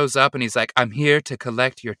 Superman shows up and he's like, "I'm here to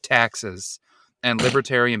collect your taxes." And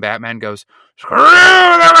Libertarian Batman goes, "Screw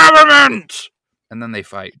the government!" And then they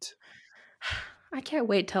fight. I can't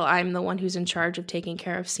wait till I'm the one who's in charge of taking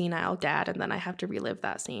care of senile dad, and then I have to relive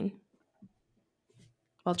that scene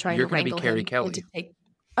while trying You're to going to be wrangle Carrie him Kelly. into take.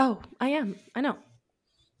 Oh, I am. I know.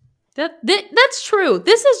 That's true.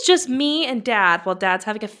 This is just me and Dad while Dad's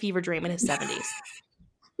having a fever dream in his 70s.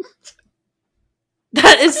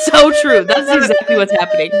 That is so true. That's exactly what's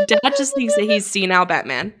happening. Dad just thinks that he's senile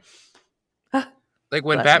Batman. Like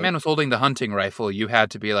when Bless Batman me. was holding the hunting rifle, you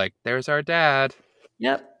had to be like, "There's our dad."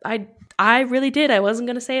 Yep. I really did. I wasn't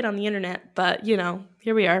going to say it on the internet, but, you know,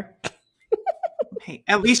 here we are. Hey,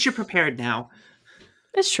 at least you're prepared now.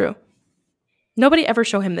 It's true. Nobody ever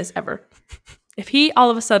show him this ever. If he all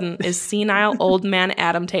of a sudden is senile old man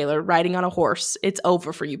Adam Taylor riding on a horse, it's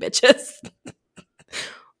over for you bitches.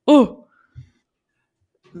 Oh,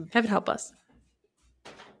 heaven help us.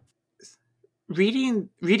 Reading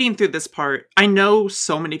through this part, I know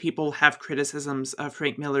so many people have criticisms of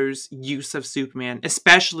Frank Miller's use of Superman,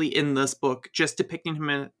 especially in this book, just depicting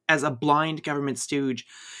him as a blind government stooge.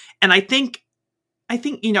 And I think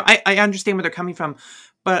you know, I understand where they're coming from,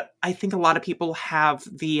 but I think a lot of people have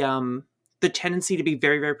the tendency to be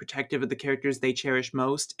very, very protective of the characters they cherish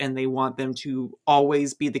most, and they want them to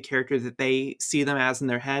always be the character that they see them as in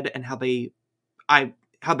their head and how they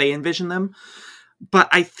envision them. But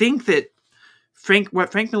I think that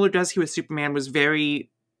what Frank Miller does here with Superman was very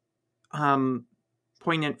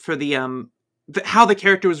poignant for how the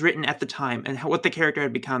character was written at the time and what the character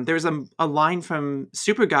had become. There's a line from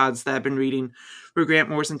Super Gods that I've been reading where Grant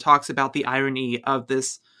Morrison talks about the irony of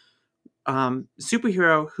this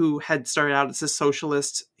superhero who had started out as a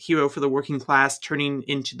socialist hero for the working class, turning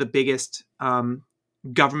into the biggest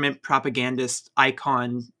government propagandist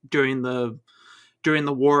icon during the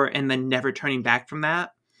war, and then never turning back from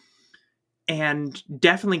that. And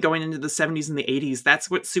definitely going into the 70s and the 80s, that's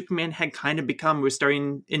what Superman had kind of become. We're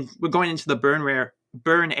going into the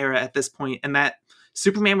Byrne era at this point, and that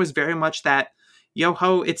Superman was very much that, yo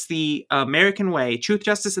ho, it's the American way, truth,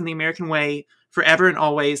 justice, and the American way, forever and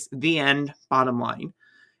always, the end, bottom line.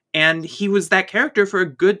 And he was that character for a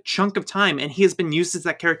good chunk of time, and he has been used as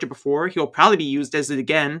that character before. He'll probably be used as it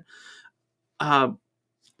again. And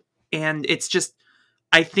it's just,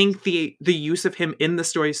 I think the use of him in the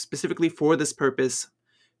story specifically for this purpose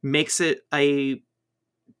makes it a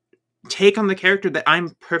take on the character that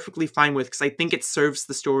I'm perfectly fine with, because I think it serves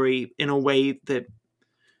the story in a way that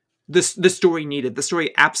the story needed. The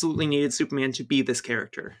story absolutely needed Superman to be this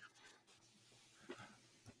character.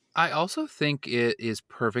 I also think it is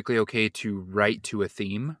perfectly okay to write to a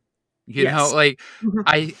theme. You Yes. know, like,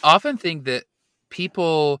 I often think that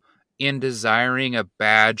people, in desiring a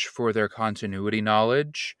badge for their continuity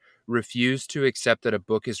knowledge, refuse to accept that a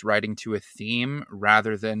book is writing to a theme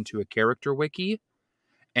rather than to a character wiki.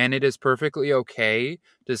 And it is perfectly okay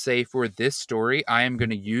to say, for this story, I am going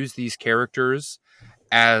to use these characters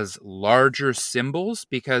as larger symbols,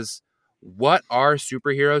 because what are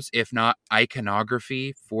superheroes if not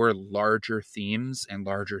iconography for larger themes and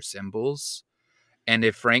larger symbols? And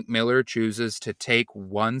if Frank Miller chooses to take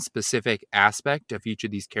one specific aspect of each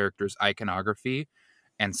of these characters' iconography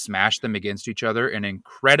and smash them against each other in an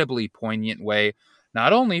incredibly poignant way,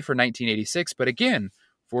 not only for 1986, but again,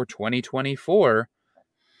 for 2024,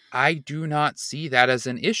 I do not see that as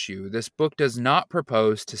an issue. This book does not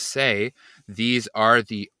propose to say these are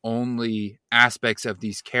the only aspects of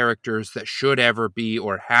these characters that should ever be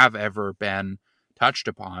or have ever been touched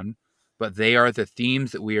upon, but they are the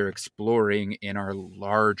themes that we are exploring in our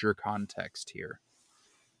larger context here.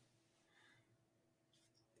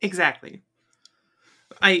 Exactly.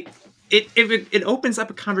 It opens up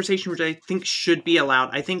a conversation which I think should be allowed.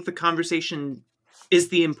 I think the conversation is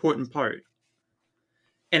the important part.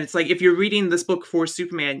 And it's like, if you're reading this book for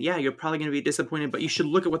Superman, yeah, you're probably going to be disappointed, but you should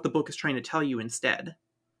look at what the book is trying to tell you instead.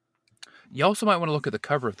 You also might want to look at the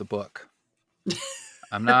cover of the book.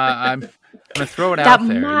 I'm going to throw it out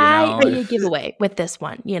there. That might be a giveaway with this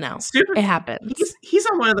one, you know. It happens. He's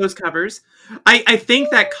on one of those covers. I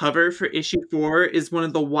think that cover for issue 4 is one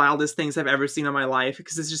of the wildest things I've ever seen in my life,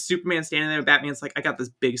 because it's just Superman standing there and Batman's like, I got this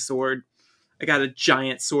big sword. I got a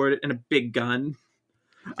giant sword and a big gun.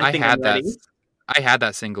 I had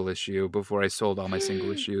that single issue before I sold all my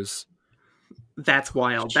single issues. That's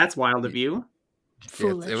wild. That's wild of you.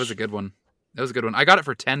 Foolish. It was a good one. I got it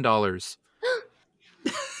for $10.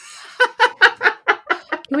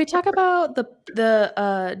 Can we talk about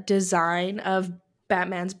the design of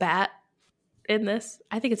Batman's bat in this?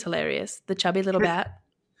 I think it's hilarious. The chubby little bat.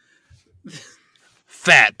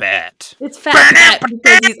 Fat bat. It's fat bat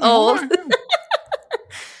because he's old.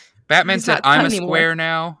 Batman said, I'm a square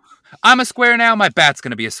now. I'm a square now. My bat's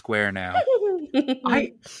going to be a square now.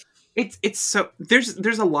 It's It's so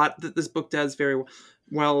there's a lot that this book does very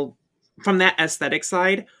well from that aesthetic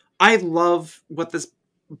side. I love that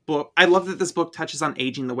this book touches on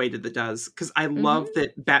aging the way that it does, because I love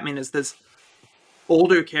that Batman is this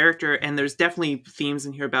older character, and there's definitely themes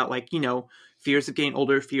in here about, like, you know, fears of getting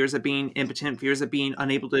older, fears of being impotent, fears of being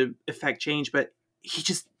unable to affect change, but he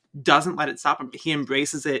just doesn't let it stop him. He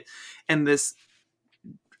embraces it, and this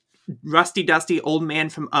rusty dusty old man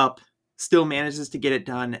from Up still manages to get it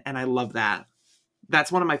done, and I love that.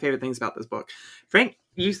 That's one of my favorite things about this book. Frank,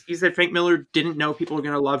 you said Frank Miller didn't know people were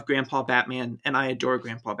going to love Grandpa Batman, and I adore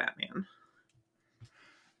Grandpa Batman.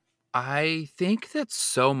 I think that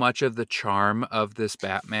so much of the charm of this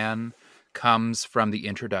Batman comes from the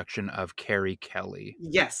introduction of Carrie Kelly.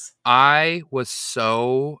 Yes. I was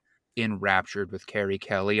so enraptured with Carrie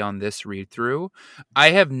Kelly on this read through.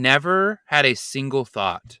 I have never had a single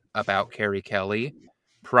thought about Carrie Kelly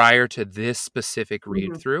prior to this specific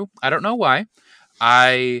read through. I don't know why.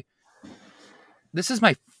 This is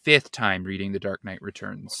my 5th time reading The Dark Knight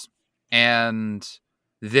Returns. And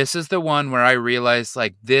this is the one where I realized,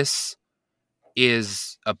 like, this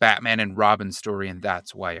is a Batman and Robin story, and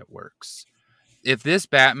that's why it works. If this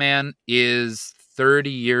Batman is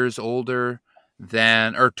 30 years older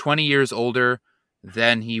or 20 years older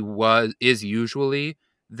than he is usually,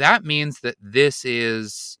 that means that this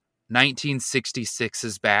is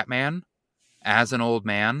 1966's Batman as an old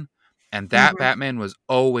man, and that Batman was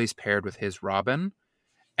always paired with his Robin.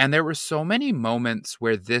 And there were so many moments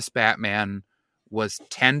where this Batman was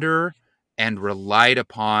tender and relied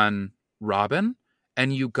upon Robin,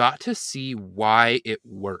 and you got to see why it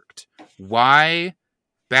worked. Why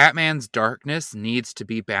Batman's darkness needs to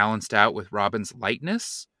be balanced out with Robin's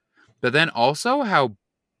lightness, but then also how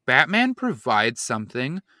Batman provides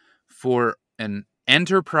something for an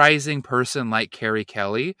enterprising person like Carrie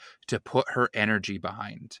Kelly to put her energy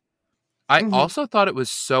behind. I also thought it was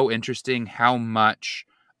so interesting how much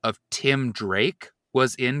of Tim Drake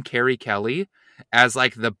was in Carrie Kelly as,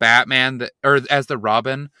 like, the Batman as the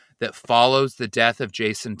Robin that follows the death of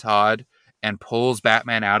Jason Todd and pulls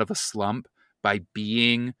Batman out of a slump by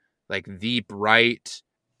being, like, the bright,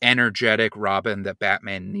 energetic Robin that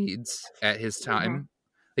Batman needs at his time.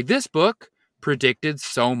 Like, this book predicted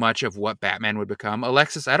so much of what Batman would become.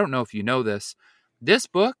 Alexis, I don't know if you know this. This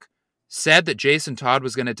book said that Jason Todd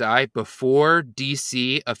was going to die before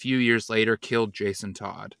DC a few years later killed Jason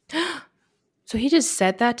Todd. So he just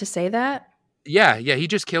said that to say that? Yeah, he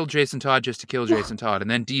just killed Jason Todd just to kill Jason Todd.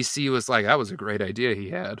 And then DC was like, that was a great idea he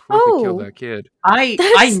had. What if we killed that kid?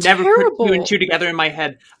 I never put 2 and 2 together in my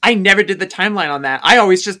head. I never did the timeline on that. I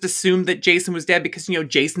always just assumed that Jason was dead because, you know,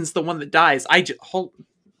 Jason's the one that dies. I learned something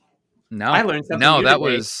new that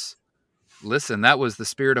today. that was the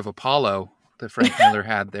spirit of Apollo that Frank Miller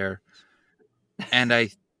had there. And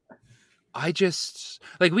I just,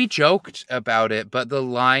 like, we joked about it, but the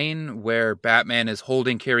line where Batman is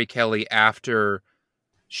holding Carrie Kelly after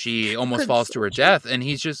she almost falls to her death, and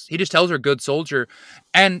he just tells her "good soldier,"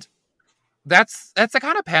 and that's the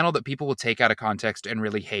kind of panel that people will take out of context and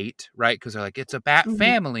really hate, right? Because they're like, it's a Bat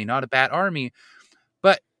family, not a Bat army.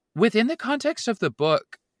 But within the context of the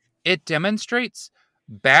book, it demonstrates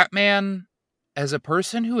Batman as a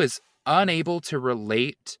person who is unable to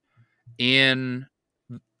relate in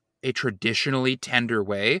a traditionally tender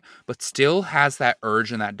way, but still has that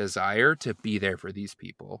urge and that desire to be there for these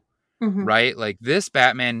people, right? Like, this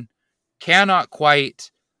Batman cannot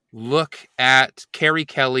quite look at Carrie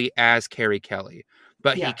Kelly as Carrie Kelly,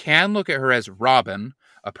 but he can look at her as Robin,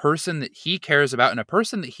 a person that he cares about and a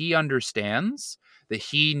person that he understands that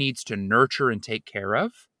he needs to nurture and take care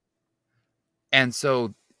of. And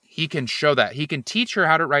so he can show that. He can teach her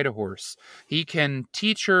how to ride a horse. He can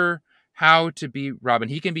teach her how to be Robin.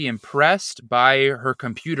 He can be impressed by her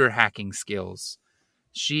computer hacking skills.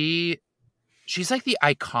 She's like the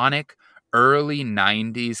iconic early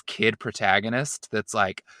 90s kid protagonist that's,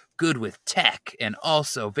 like, good with tech and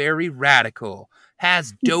also very radical,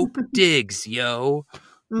 has dope digs, yo.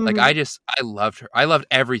 Like, I loved her. I loved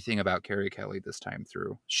everything about Carrie Kelly this time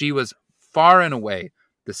through. She was far and away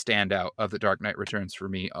the standout of The Dark Knight Returns for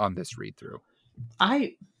me on this read through.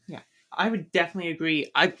 I would definitely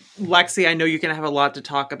agree. Lexi, I know you're going to have a lot to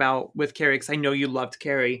talk about with Carrie, because I know you loved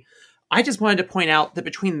Carrie. I just wanted to point out that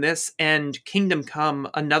between this and Kingdom Come,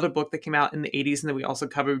 another book that came out in the 80s and that we also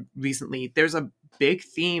covered recently, there's a big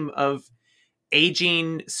theme of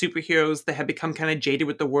aging superheroes that have become kind of jaded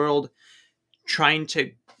with the world, trying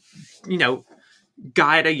to, you know,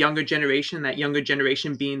 guide a younger generation, that younger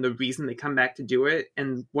generation being the reason they come back to do it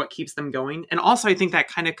and what keeps them going. And also, I think that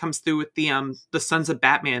kind of comes through with the Sons of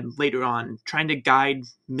Batman later on, trying to guide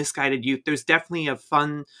misguided youth. There's definitely a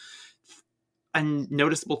fun a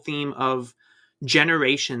noticeable theme of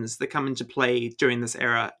generations that come into play during this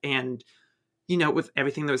era. And, you know, with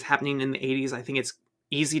everything that was happening in the 80s, I think it's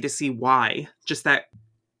easy to see why. Just that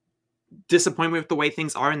disappointment with the way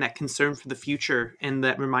things are and that concern for the future and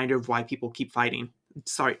that reminder of why people keep fighting.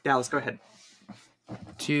 Sorry, Dallas, go ahead.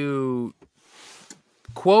 To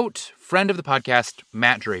quote friend of the podcast,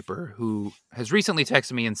 Matt Draper, who has recently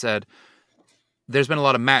texted me and said, there's been a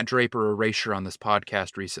lot of Matt Draper erasure on this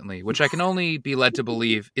podcast recently, which I can only be led to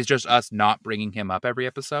believe is just us not bringing him up every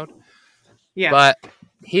episode. Yeah. But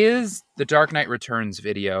The Dark Knight Returns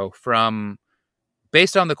video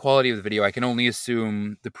based on the quality of the video, I can only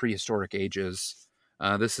assume the prehistoric ages.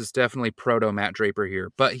 This is definitely proto Matt Draper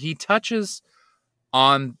here, but he touches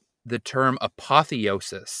on the term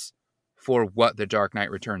apotheosis for what The Dark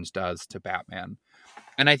Knight Returns does to Batman.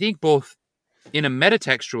 And I think both in a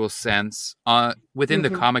metatextual sense, within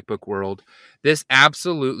the comic book world, this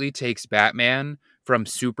absolutely takes Batman from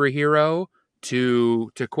superhero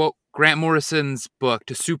to quote Grant Morrison's book,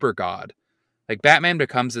 to super god. Like, Batman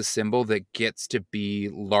becomes a symbol that gets to be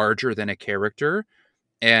larger than a character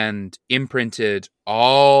and imprinted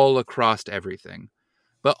all across everything.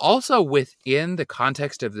 But also within the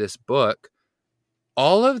context of this book,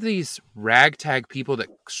 all of these ragtag people that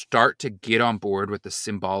start to get on board with the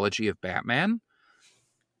symbology of Batman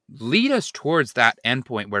lead us towards that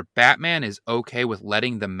endpoint where Batman is okay with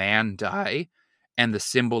letting the man die and the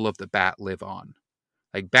symbol of the bat live on.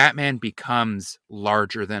 Like, Batman becomes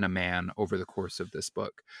larger than a man over the course of this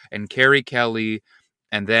book. And Carrie Kelly,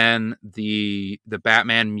 and then the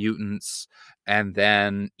Batman mutants, and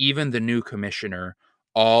then even the new commissioner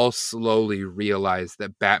all slowly realize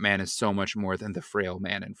that Batman is so much more than the frail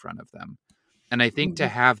man in front of them. And I think to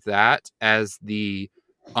have that as the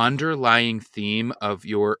underlying theme of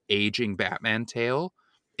your aging Batman tale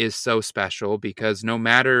is so special, because no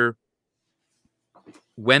matter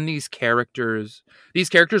when these characters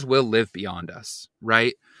will live beyond us,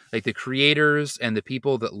 right? Like, the creators and the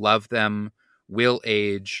people that love them will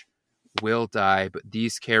age, will die, but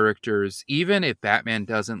these characters, even if Batman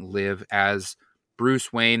doesn't live as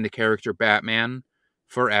Bruce Wayne, the character Batman,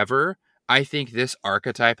 forever, I think this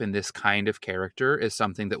archetype and this kind of character is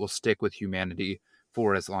something that will stick with humanity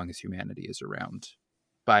for as long as humanity is around,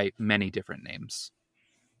 by many different names.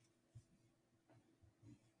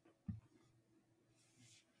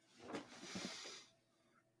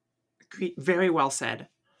 Very well said.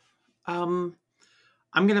 I'm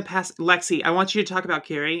going to pass. Lexi, I want you to talk about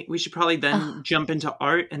Carrie. We should probably then jump into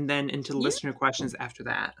art and then into listener questions after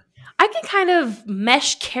that. I can kind of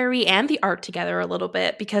mesh Carrie and the art together a little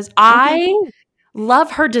bit, because I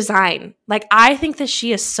love her design. Like, I think that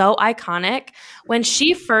she is so iconic. When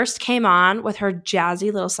she first came on with her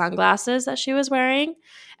jazzy little sunglasses that she was wearing,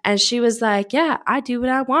 and she was like, yeah, I do what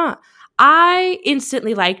I want, I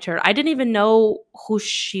instantly liked her. I didn't even know who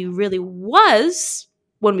she really was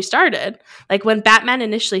when we started. Like, when Batman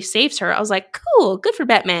initially saves her, I was like, cool, good for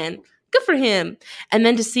Batman. Good for him. And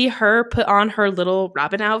then to see her put on her little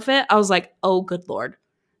Robin outfit, I was like, oh, good Lord,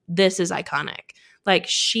 this is iconic. Like,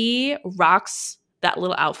 she rocks that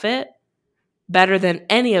little outfit better than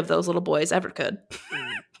any of those little boys ever could.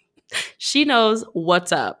 She knows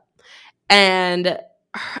what's up. And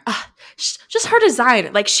just her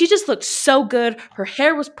design, like, she just looked so good. Her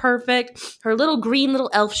hair was perfect. Her little green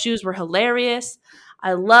little elf shoes were hilarious.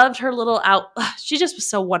 I loved her little she just was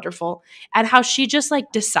so wonderful. And how she just,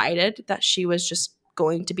 like, decided that she was just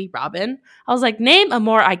going to be Robin. I was like, name a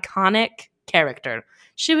more iconic character.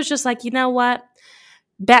 She was just like, you know what?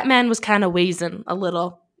 Batman was kind of wheezing a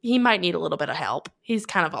little. He might need a little bit of help. He's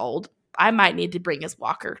kind of old. I might need to bring his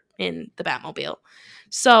walker in the Batmobile.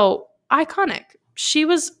 So, iconic. She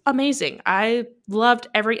was amazing. I loved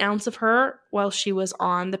every ounce of her while she was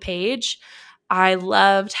on the page. I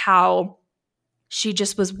loved how she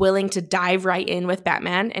just was willing to dive right in with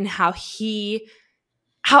Batman, and how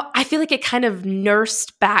I feel like it kind of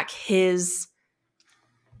nursed back his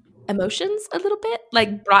emotions a little bit,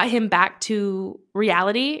 like brought him back to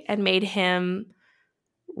reality and made him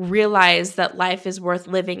realize that life is worth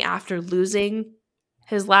living after losing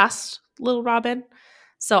his last little Robin.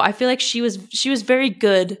 So I feel like she was very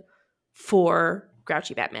good for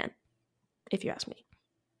grouchy Batman, if you ask me.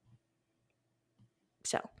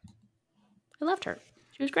 So I loved her.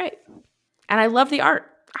 She was great. And I love the art.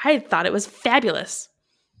 I thought it was fabulous.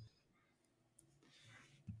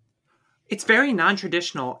 It's very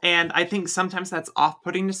non-traditional, and I think sometimes that's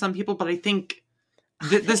off-putting to some people, but I think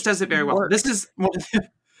this does it very well. This is one of the,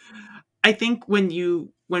 I think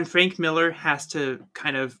when Frank Miller has to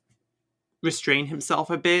kind of restrain himself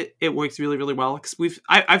a bit, it works really, really well. Because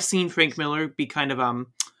I've seen Frank Miller be kind of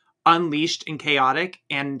unleashed and chaotic,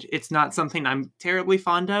 and it's not something I'm terribly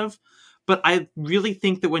fond of. But I really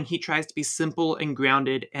think that when he tries to be simple and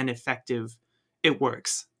grounded and effective, it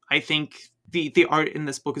works. I think the art in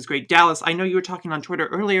this book is great. Dallas, I know you were talking on Twitter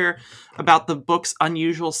earlier about the book's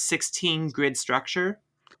unusual 16 grid structure.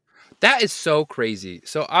 That is so crazy.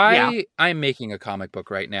 So Yeah. I'm making a comic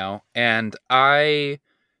book right now, and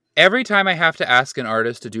every time I have to ask an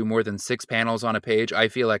artist to do more than 6 panels on a page, I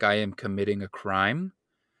feel like I am committing a crime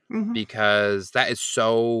Mm-hmm. because that is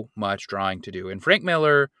so much drawing to do. And Frank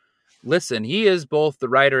Miller, listen, he is both the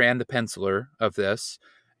writer and the penciler of this,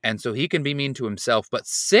 and so he can be mean to himself, but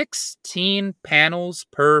 16 panels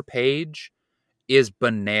per page is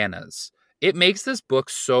bananas. It makes this book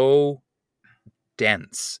so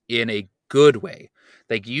dense in a good way.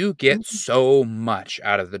 Like, you get so much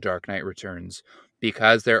out of The Dark Knight Returns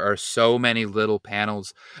because there are so many little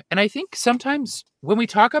panels. And I think sometimes when we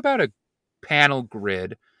talk about a panel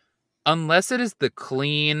grid, unless it is the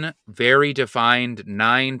clean, very defined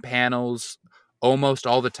 9 panels almost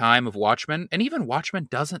all the time of Watchmen, and even Watchmen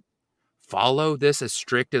doesn't follow this as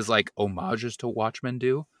strict as like homages to Watchmen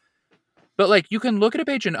do. But like, you can look at a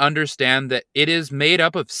page and understand that it is made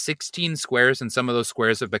up of 16 squares, and some of those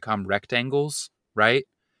squares have become rectangles, right?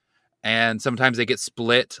 And sometimes they get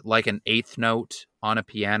split like an eighth note on a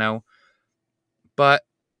piano. But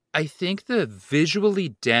I think the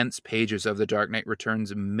visually dense pages of The Dark Knight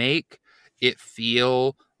Returns make it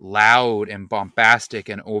feel loud and bombastic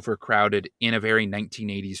and overcrowded in a very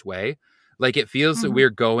 1980s way. Like, it feels that we're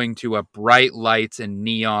going to a bright lights and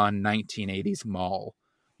neon 1980s mall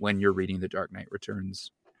when you're reading The Dark Knight Returns.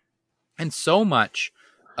 And so much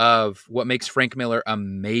of what makes Frank Miller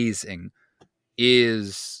amazing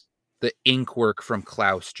is the ink work from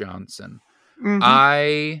Klaus Johnson. Mm-hmm.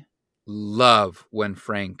 I love when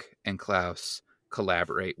Frank and Klaus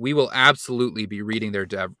collaborate. We will absolutely be reading their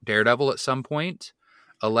Daredevil at some point.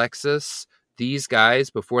 Alexis, these guys,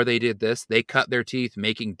 before they did this, they cut their teeth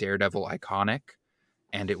making Daredevil iconic,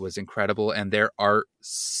 and it was incredible, and their art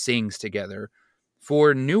sings together.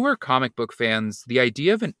 For newer comic book fans, the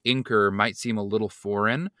idea of an inker might seem a little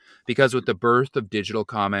foreign because with the birth of digital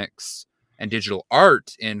comics and digital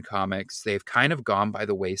art in comics, they've kind of gone by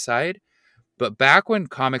the wayside. But back when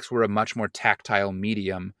comics were a much more tactile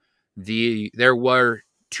medium, there were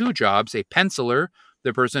 2 jobs: a penciler,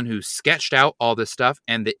 the person who sketched out all this stuff,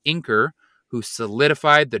 and the inker, who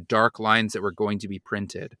solidified the dark lines that were going to be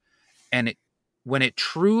printed. And when it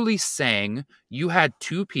truly sang, you had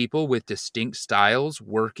 2 people with distinct styles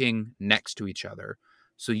working next to each other.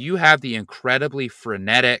 So you have the incredibly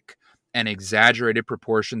frenetic and exaggerated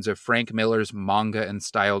proportions of Frank Miller's manga and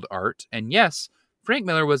styled art. And yes, Frank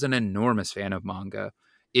Miller was an enormous fan of manga.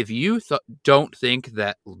 If you don't think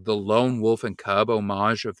that the Lone Wolf and Cub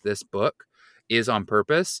homage of this book is on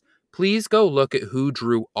purpose, please go look at who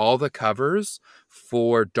drew all the covers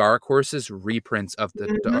for Dark Horse's reprints of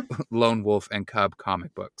the Lone Wolf and Cub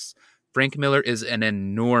comic books. Frank Miller is an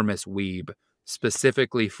enormous weeb,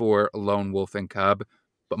 specifically for Lone Wolf and Cub,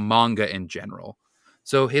 but manga in general.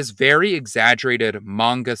 So his very exaggerated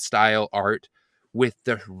manga-style art with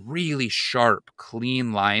the really sharp,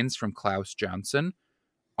 clean lines from Klaus Johnson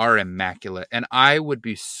are immaculate. And I would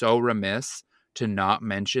be so remiss to not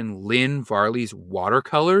mention Lynn Varley's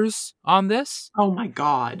watercolors on this. Oh my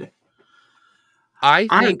God. I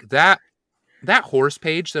think that horse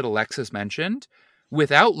page that Alexis mentioned,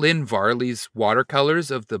 without Lynn Varley's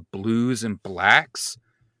watercolors of the blues and blacks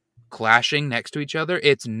clashing next to each other,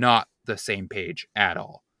 it's not the same page at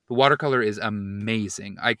all. The watercolor is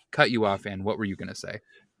amazing. I cut you off, Anne. What were you going to say?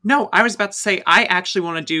 No, I was about to say, I actually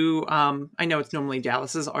want to do, I know it's normally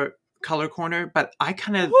Dallas's art color corner, but I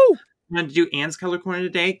kind of wanted to do Anne's color corner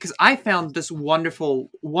today because I found this wonderful,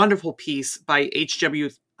 wonderful piece by H.W.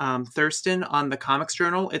 Thurston on the Comics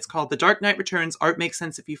Journal. It's called The Dark Knight Returns, Art Makes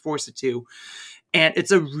Sense If You Force It To. And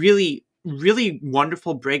it's a really, really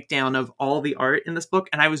wonderful breakdown of all the art in this book.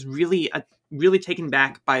 And I was really, really taken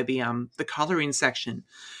back by the coloring section,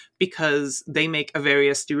 because they make a very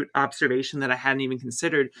astute observation that I hadn't even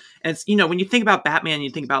considered. And it's, when you think about Batman,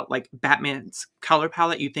 you think about like Batman's color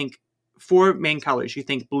palette, you think 4 main colors. You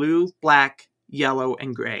think blue, black, yellow,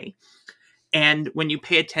 and gray. And when you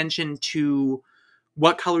pay attention to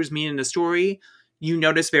what colors mean in a story, you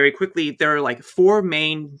notice very quickly there are like 4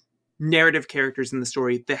 main narrative characters in the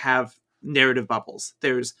story that have narrative bubbles.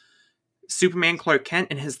 There's Superman Clark Kent,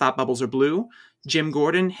 and his thought bubbles are blue. Jim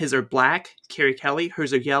Gordon, his are black. Carrie Kelly,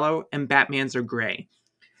 hers are yellow, and Batman's are gray.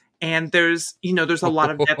 And there's a lot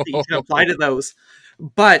of depth that you can apply to those.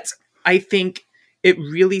 But I think it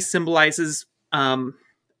really symbolizes,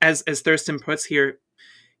 as Thurston puts here,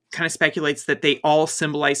 kind of speculates that they all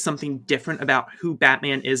symbolize something different about who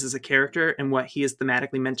Batman is as a character and what he is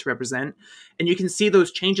thematically meant to represent. And you can see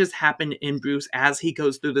those changes happen in Bruce as he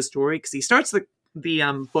goes through the story, because he starts the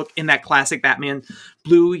book in that classic Batman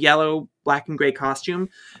blue, yellow, black, and gray costume.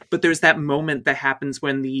 But there's that moment that happens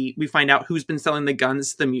when we find out who's been selling the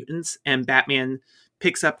guns to the mutants, and Batman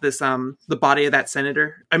picks up this the body of that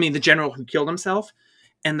the general who killed himself,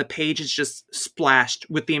 and the page is just splashed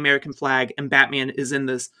with the American flag, and Batman is in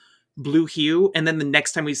this blue hue. And then the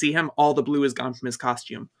next time we see him, all the blue is gone from his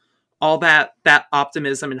costume. All that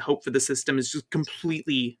optimism and hope for the system is just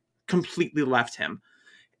completely left him.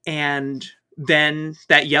 And then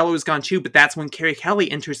that yellow is gone too, but that's when Carrie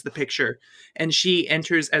Kelly enters the picture. And she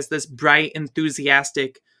enters as this bright,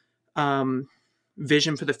 enthusiastic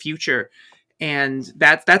vision for the future. And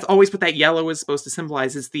that's always what that yellow is supposed to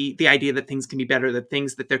symbolize, is the idea that things can be better,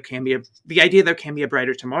 the idea there can be a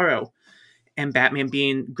brighter tomorrow. And Batman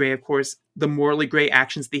being gray, of course, the morally gray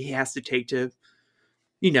actions that he has to take to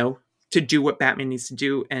do what Batman needs to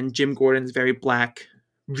do. And Jim Gordon's very black,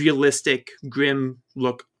 realistic, grim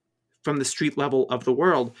look from the street level of the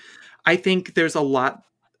world. I think there's a lot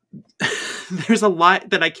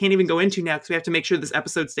that I can't even go into now, because we have to make sure this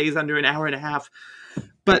episode stays under an hour and a half.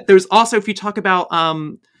 But there's also, if you talk about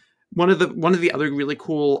one of the other really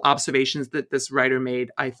cool observations that this writer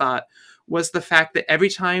made, I thought, was the fact that every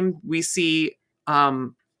time we see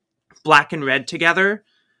black and red together,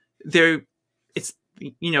 it's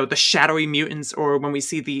the shadowy mutants, or when we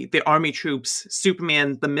see the army troops,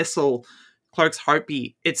 Superman, the missile, Clark's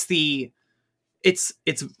heartbeat, it's the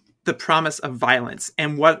promise of violence.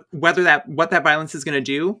 And what that violence is going to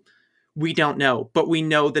do, we don't know, but we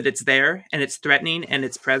know that it's there, and it's threatening, and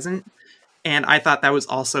it's present. And I thought that was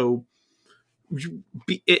also,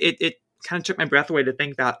 it kind of took my breath away to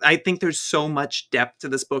think about. I think there's so much depth to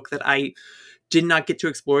this book that I did not get to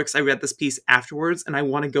explore, because I read this piece afterwards, and I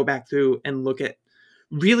want to go back through and look at,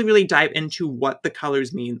 really, really dive into what the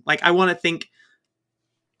colors mean. Like, I want to think,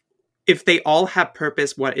 if they all have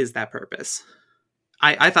purpose, what is that purpose?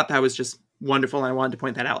 I thought that was just wonderful, and I wanted to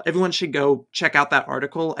point that out. Everyone should go check out that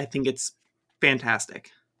article. I think it's fantastic.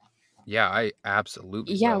 Yeah, I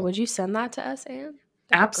absolutely will. Would you send that to us, Anne?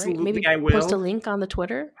 Absolutely, maybe I will. Post a link on the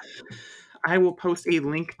Twitter. I will post a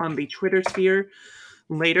link on the Twitter sphere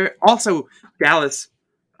later. Also, Dallas,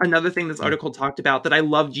 another thing this article talked about that I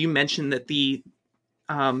loved, you mentioned that the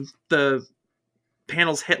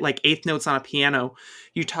panels hit like eighth notes on a piano.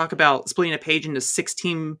 You talk about splitting a page into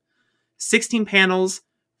 16 panels,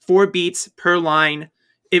 4 beats per line.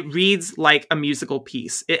 It reads like a musical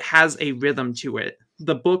piece. It has a rhythm to it.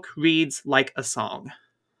 The book reads like a song.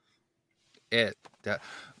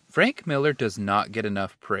 Frank Miller does not get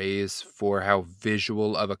enough praise for how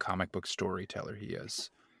visual of a comic book storyteller he is.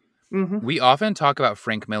 Mm-hmm. We often talk about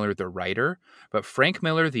Frank Miller, the writer, but Frank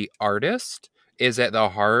Miller, the artist, is at the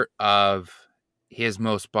heart of his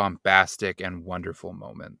most bombastic and wonderful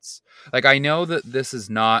moments. Like, I know that this is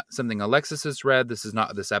not something Alexis has read. This is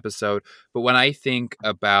not this episode. But when I think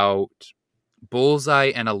about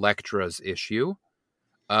Bullseye and Elektra's issue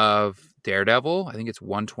of Daredevil, I think it's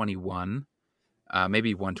 121,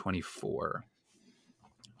 maybe 124.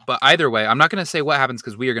 But either way, I'm not going to say what happens,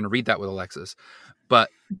 because we are going to read that with Alexis. But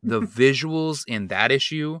the visuals in that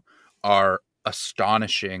issue are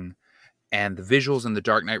astonishing. And the visuals in The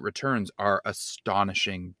Dark Knight Returns are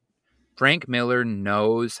astonishing. Frank Miller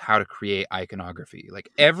knows how to create iconography. Like,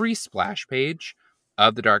 every splash page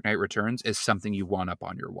of The Dark Knight Returns is something you want up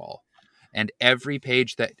on your wall. And every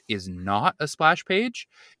page that is not a splash page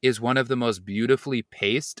is one of the most beautifully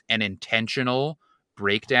paced and intentional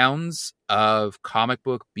breakdowns of comic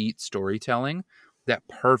book beat storytelling that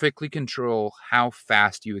perfectly control how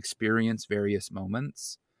fast you experience various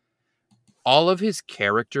moments. All of his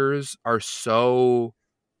characters are so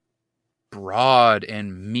broad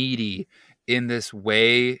and meaty in this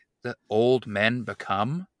way that old men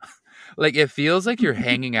become. Like, it feels like you're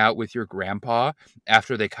hanging out with your grandpa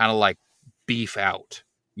after they kind of like beef out,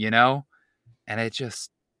 And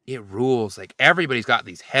it rules. Like, everybody's got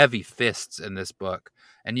these heavy fists in this book,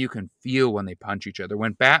 and you can feel when they punch each other.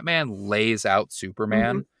 When Batman lays out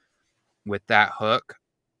Superman with that hook,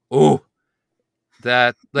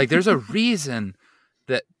 that, like, there's a reason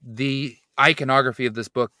that the iconography of this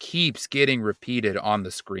book keeps getting repeated on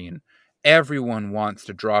the screen. Everyone wants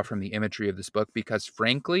to draw from the imagery of this book, because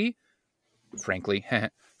frankly,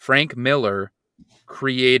 Frank Miller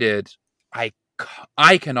created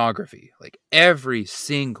iconography. Like, every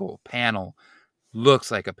single panel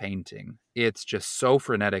looks like a painting. It's just so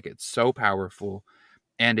frenetic. It's so powerful.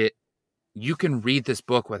 And you can read this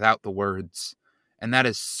book without the words. And that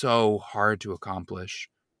is so hard to accomplish.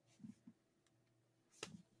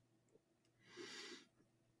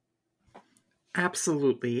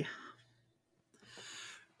 Absolutely.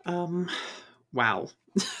 Wow.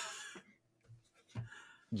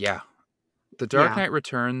 Yeah. The Dark Yeah. Knight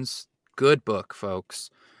Returns, good book, folks.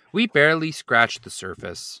 We barely scratched the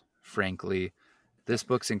surface, frankly. This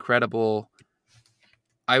book's incredible.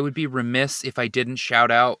 I would be remiss if I didn't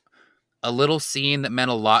shout out a little scene that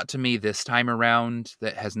meant a lot to me this time around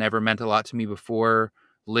that has never meant a lot to me before,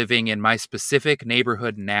 living in my specific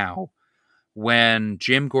neighborhood now, when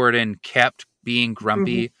Jim Gordon kept being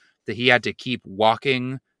grumpy that he had to keep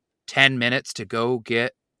walking 10 minutes to go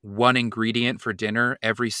get one ingredient for dinner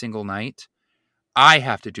every single night. I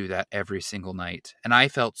have to do that every single night. And I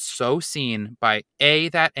felt so seen by A,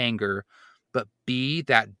 that anger, but B,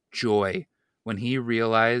 that joy when he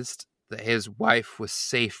realized that his wife was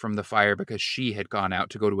safe from the fire because she had gone out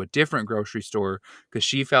to go to a different grocery store because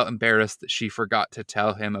she felt embarrassed that she forgot to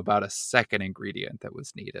tell him about a second ingredient that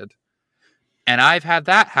was needed. And I've had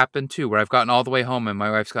that happen too, where I've gotten all the way home and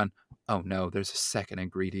my wife's gone, oh no, there's a second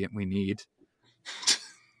ingredient we need.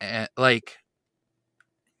 And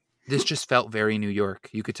this just felt very New York.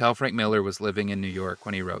 You could tell Frank Miller was living in New York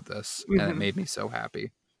when he wrote this, and it made me so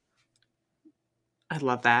happy. I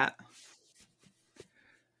love that.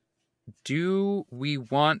 Do we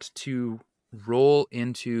want to roll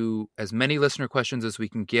into as many listener questions as we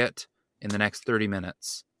can get in the next 30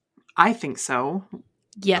 minutes? I think so.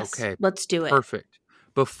 Yes. Okay. Let's do it. Perfect.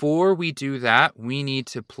 Before we do that, we need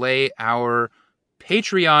to play our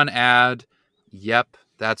Patreon ad. Yep,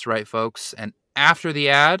 that's right, folks. And after the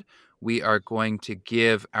ad, we are going to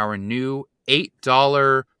give our new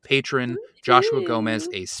 $8 patron, Joshua Gomez,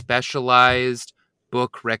 a specialized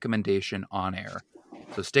book recommendation on air.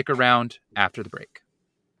 So stick around after the break.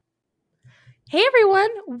 Hey everyone,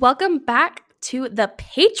 welcome back to the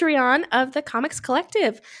Patreon of the Comics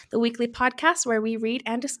Collective, the weekly podcast where we read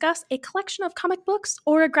and discuss a collection of comic books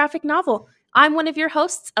or a graphic novel. I'm one of your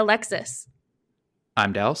hosts, Alexis.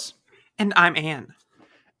 I'm Dallas. And I'm Anne.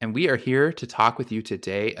 And we are here to talk with you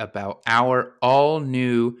today about our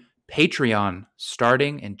all-new Patreon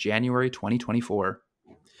starting in January 2024.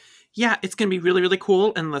 Yeah, it's going to be really, really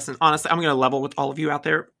cool. And listen, honestly, I'm going to level with all of you out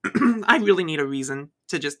there. I really need a reason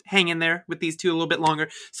to just hang in there with these two a little bit longer.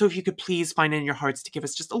 So if you could please find it in your hearts to give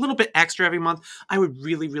us just a little bit extra every month, I would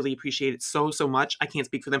really, really appreciate it so much. I can't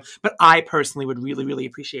speak for them, but I personally would really, really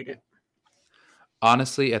appreciate it.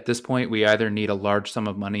 Honestly, at this point, we either need a large sum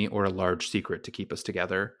of money or a large secret to keep us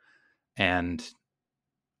together. And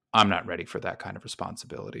I'm not ready for that kind of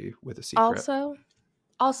responsibility with a secret.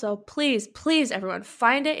 Also, please, everyone,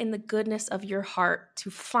 find it in the goodness of your heart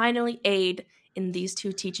to finally aid in these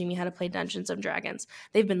two teaching me how to play Dungeons & Dragons.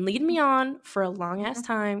 They've been leading me on for a long-ass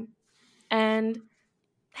time. And,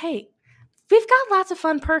 hey, we've got lots of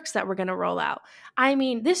fun perks that we're going to roll out. I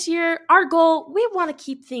mean, this year, our goal, we want to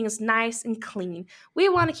keep things nice and clean. We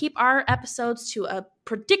want to keep our episodes to a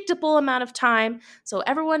predictable amount of time so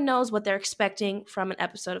everyone knows what they're expecting from an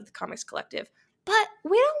episode of the Comics Collective. But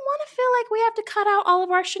we don't want to feel like we have to cut out all of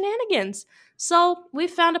our shenanigans. So we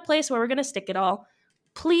found a place where we're going to stick it all.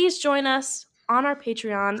 Please join us on our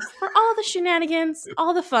Patreon for all the shenanigans,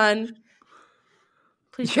 all the fun.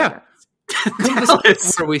 Please join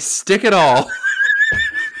us. Where we stick it all.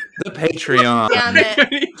 The Patreon. Damn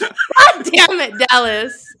it. God damn it,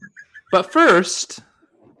 Dallas. But first,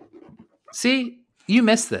 see, you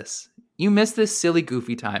missed this. You missed this silly,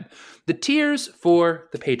 goofy time. The tiers for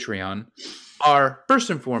the Patreon are,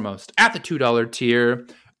 first and foremost, at the $2 tier,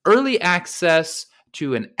 early access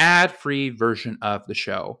to an ad-free version of the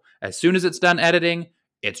show. As soon as it's done editing,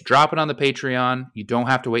 it's dropping on the Patreon. You don't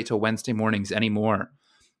have to wait till Wednesday mornings anymore.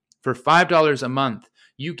 For $5 a month,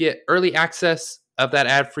 you get early access of that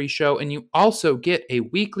ad-free show, and you also get a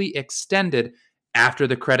weekly extended After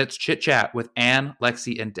the Credits chit-chat with Anne,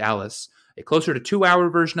 Lexi, and Dallas, a closer to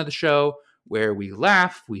 2-hour version of the show where we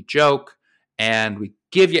laugh, we joke, and we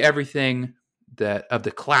give you everything that of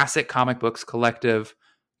the classic comic books collective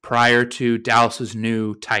prior to Dallas's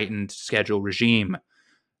new tightened schedule regime.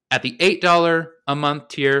 At the $8 a month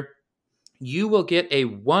tier, you will get a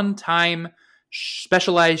one-time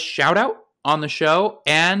specialized shout out on the show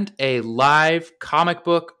and a live comic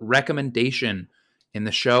book recommendation in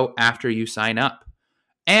the show after you sign up.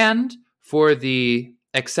 And for the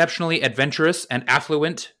exceptionally adventurous and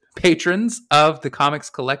affluent patrons of the Comics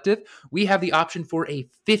Collective, we have the option for a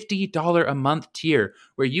 $50 a month tier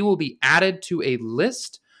where you will be added to a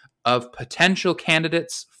list of potential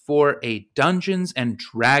candidates for a Dungeons and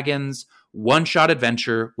Dragons one-shot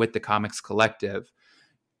adventure with the Comics Collective.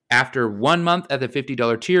 After 1 month at the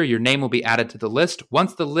 $50 tier, your name will be added to the list.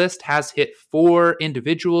 Once the list has hit 4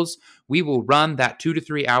 individuals, we will run that 2 to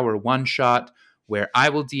 3 hour one-shot where I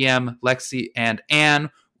will DM, Lexi and Anne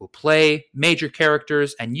will play major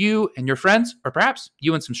characters, and you and your friends, or perhaps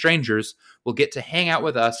you and some strangers, will get to hang out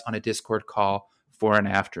with us on a Discord call for an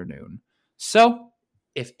afternoon. So,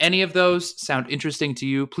 if any of those sound interesting to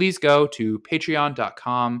you, please go to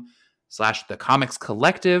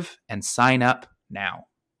patreon.com/thecomicscollective and sign up now.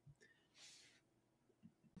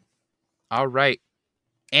 All right.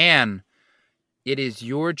 Anne, it is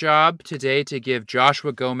your job today to give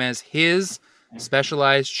Joshua Gomez his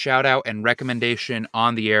specialized shout out and recommendation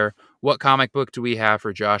on the air. What comic book do we have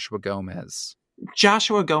for Joshua Gomez?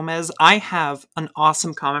 Joshua Gomez, I have an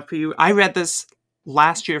awesome comic for you. I read this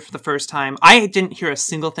last year for the first time. I didn't hear a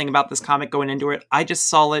single thing about this comic going into it. I just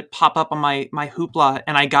saw it pop up on my Hoopla,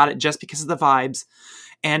 and I got it just because of the vibes.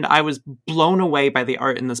 And I was blown away by the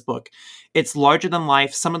art in this book. It's larger than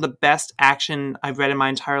life, some of the best action I've read in my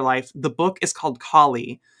entire life. The book is called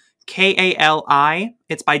Kali, Kali.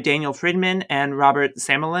 It's by Daniel Friedman and Robert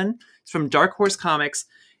Samelin. It's from Dark Horse Comics.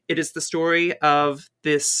 It is the story of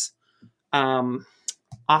this awesome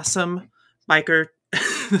biker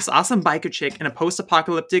this awesome biker chick in a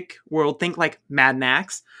post-apocalyptic world, think like Mad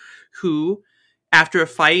Max, who, after a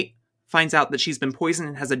fight, finds out that she's been poisoned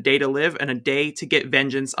and has a day to live and a day to get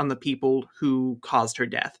vengeance on the people who caused her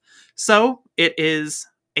death. So it is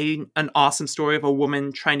an awesome story of a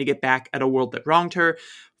woman trying to get back at a world that wronged her,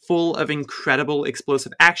 full of incredible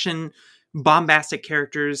explosive action, bombastic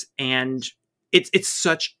characters, and it's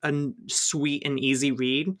such a sweet and easy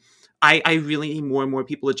read. I really need more and more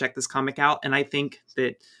people to check this comic out, and I think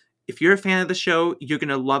that if you're a fan of the show, you're going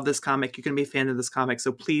to love this comic. You're going to be a fan of this comic,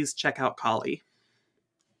 so please check out Kali.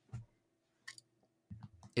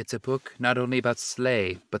 It's a book not only about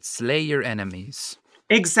slay, but slay your enemies.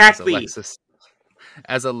 Exactly.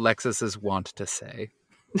 As Alexis is wont to say.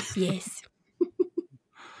 Yes.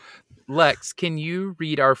 Lex, can you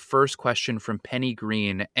read our first question from Penny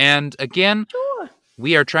Green? And again, Sure.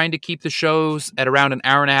 we are trying to keep the shows at around an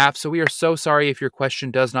hour and a half, so we are so sorry if your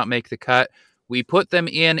question does not make the cut. We put them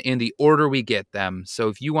in the order we get them. So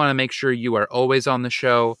if you want to make sure you are always on the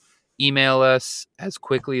show, email us as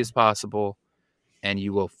quickly as possible, and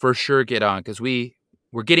you will for sure get on, because we're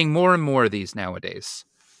getting more and more of these nowadays.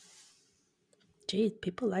 Geez,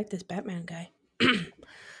 people like this Batman guy.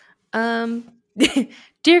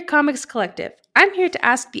 Dear Comics Collective, I'm here to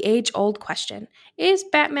ask the age-old question. Is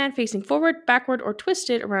Batman facing forward, backward, or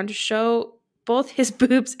twisted around to show both his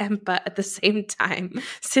boobs and butt at the same time?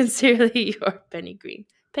 Sincerely, your Penny Green.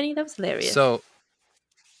 Penny, that was hilarious. So,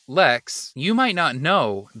 Lex, you might not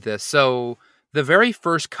know this. So, the very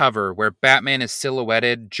first cover where Batman is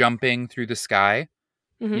silhouetted jumping through the sky,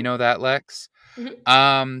 You know that, Lex?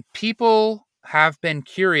 People have been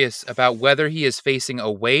curious about whether he is facing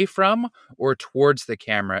away from or towards the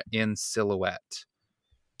camera in silhouette.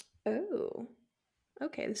 Oh.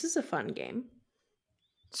 Okay, this is a fun game.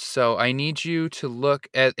 So I need you to look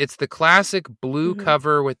at, it's the classic blue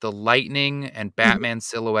cover with the lightning and Batman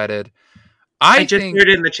silhouetted. I just heard it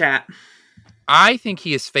in the chat. I think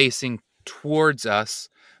he is facing towards us,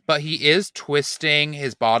 but he is twisting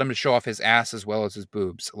his bottom to show off his ass as well as his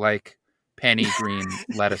boobs, like Penny Green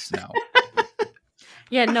let us know.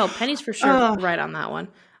 Yeah, no, Penny's for sure right on that one.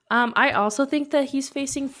 I also think that he's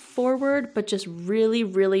facing forward, but just really,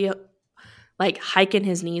 really like hiking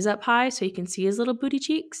his knees up high so you can see his little booty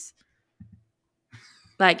cheeks.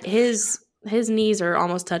 Like his knees are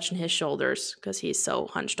almost touching his shoulders because he's so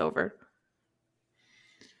hunched over.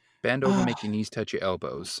 Bend over, make your knees touch your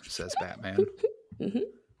elbows, says Batman.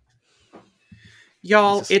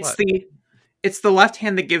 Y'all, it's the left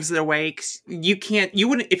hand that gives it away. You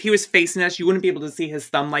wouldn't, if he was facing us, you wouldn't be able to see his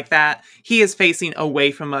thumb like that. He is facing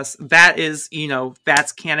away from us. That is,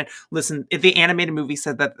 that's canon. Listen, if the animated movie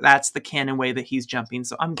said that that's the canon way that he's jumping,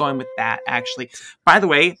 so I'm going with that, actually. By the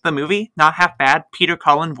way, the movie, not half bad. Peter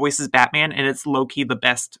Cullen voices Batman, and it's low-key the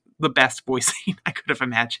best voicing I could have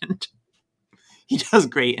imagined. He does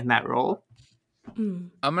great in that role.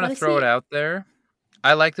 I'm going to throw it out there.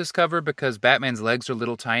 I like this cover because Batman's legs are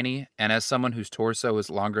little tiny, and as someone whose torso is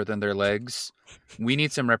longer than their legs, we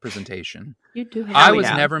need some representation. You do have I was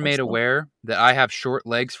never made aware that I have short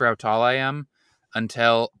legs for how tall I am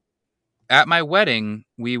until at my wedding,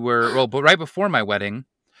 but right before my wedding,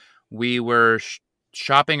 we were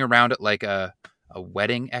shopping around at like a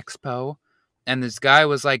wedding expo, and this guy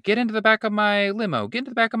was like, get into the back of my limo,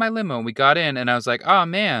 and we got in, and I was like, oh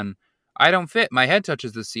man, I don't fit, my head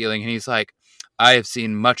touches the ceiling, and he's like, I have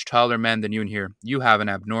seen much taller men than you in here. You have an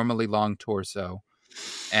abnormally long torso.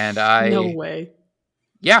 And No way.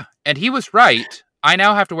 Yeah, and he was right. I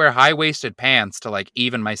now have to wear high-waisted pants to like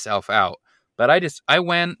even myself out. But I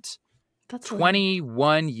went That's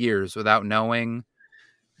 21 years without knowing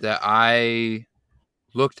that I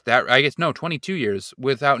looked that. I guess, no, 22 years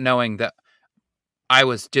without knowing that I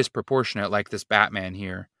was disproportionate like this Batman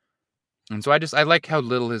here. And so I like how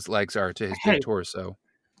little his legs are to his Hey. big torso.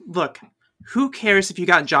 Look, who cares if you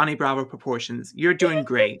got Johnny Bravo proportions? You're doing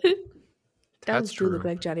great. That's do look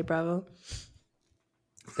true. like Johnny Bravo.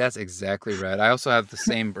 That's exactly right. I also have the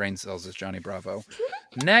same brain cells as Johnny Bravo.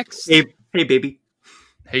 Next. Hey, baby.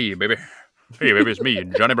 Hey, baby. Hey, baby, it's me,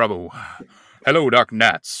 Johnny Bravo. Hello, Dark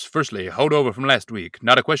Gnats. Firstly, holdover from last week.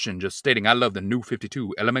 Not a question, just stating I love the new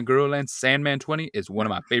 52. Element Girl and Sandman 20 is one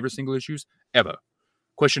of my favorite single issues ever.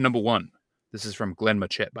 Question number 1. This is from Glenn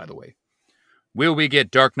Machette, by the way. Will we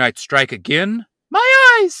get Dark Knight Strike again?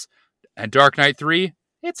 My eyes! And Dark Knight 3?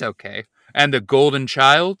 It's okay. And the Golden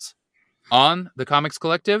Child on the Comics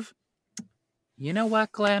Collective? You know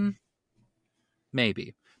what, Glenn?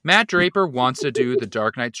 Maybe. Matt Draper wants to do the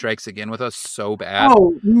Dark Knight Strikes Again with us so bad.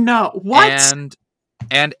 Oh, no. What?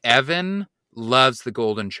 And Evan loves the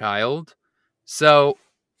Golden Child. So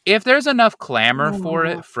if there's enough clamor for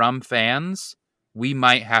it from fans, we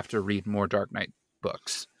might have to read more Dark Knight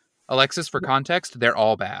books. Alexis, for context, they're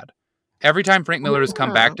all bad. Every time Frank Miller has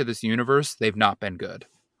come back to this universe, they've not been good.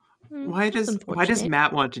 Why does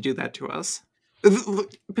Matt want to do that to us?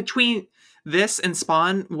 Between this and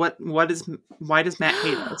Spawn, why does Matt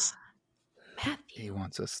hate us? He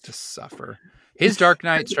wants us to suffer. His Dark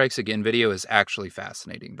Knight Strikes Again video is actually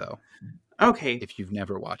fascinating, though. Okay. If you've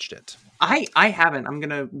never watched it. I haven't. I'm going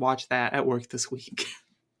to watch that at work this week.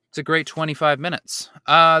 It's a great 25 minutes.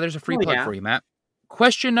 There's a free plug for you, Matt.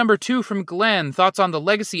 Question number 2 from Glenn. Thoughts on the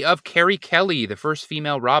legacy of Carrie Kelly, the first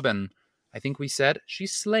female Robin? I think we said she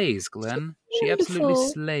slays, Glenn. She absolutely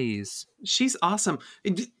slays. She's awesome.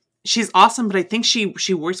 She's awesome, but I think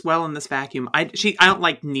she works well in this vacuum. I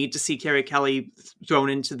don't need to see Carrie Kelly thrown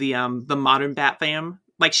into the modern Bat fam.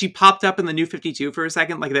 Like, she popped up in the New 52 for a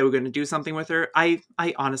second, like they were going to do something with her. I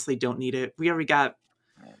honestly don't need it. We already got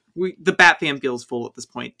the Bat fam feels full at this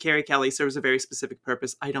point. Carrie Kelly serves a very specific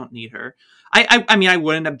purpose. I don't need her. I mean, I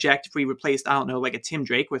wouldn't object if we replaced, I don't know, like a Tim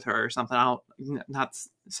Drake with her or something.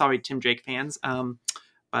 Sorry, Tim Drake fans.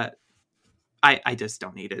 But I just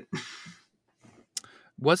don't need it.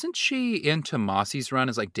 Wasn't she in Tomasi's run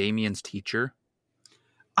as like Damien's teacher?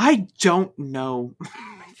 I don't know.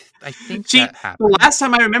 I think that happened. The last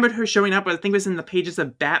time I remembered her showing up, I think it was in the pages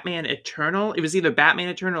of Batman Eternal. It was either Batman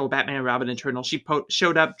Eternal or Batman and Robin Eternal. She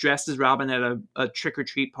showed up dressed as Robin at a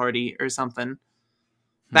trick-or-treat party or something.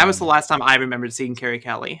 That was the last time I remembered seeing Carrie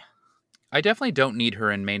Kelly. I definitely don't need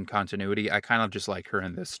her in main continuity. I kind of just like her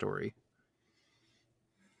in this story.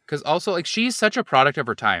 Because also, like, she's such a product of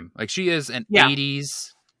her time. Like, she is an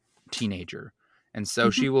 80s teenager. And so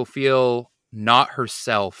she will feel not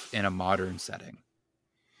herself in a modern setting.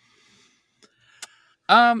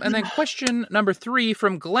 And then question number 3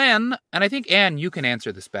 from Glenn, and I think, Anne, you can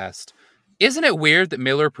answer this best. Isn't it weird that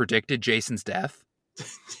Miller predicted Jason's death?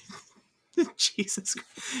 Jesus.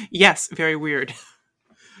 Yes, very weird.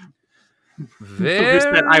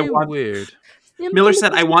 Very weird. Miller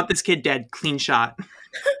said, I want this kid dead. Clean shot.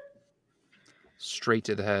 Straight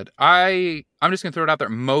to the head. I'm just going to throw it out there.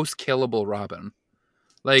 Most killable Robin.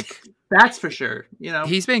 Like, that's for sure. You know,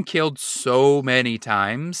 he's been killed so many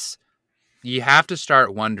times. You have to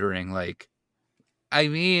start wondering, like, I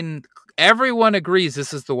mean, everyone agrees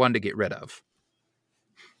this is the one to get rid of.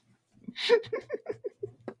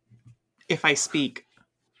 If I speak.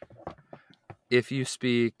 If you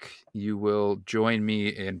speak, you will join me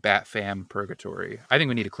in Bat Fam Purgatory. I think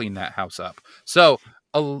we need to clean that house up. So,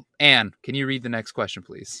 Anne, can you read the next question,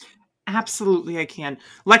 please? Absolutely, I can.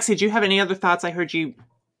 Lexi, do you have any other thoughts? I heard you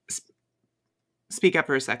speak up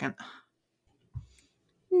for a second.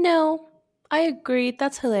 No, I agree.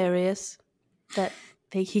 That's hilarious. That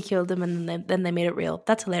he killed him and then they made it real.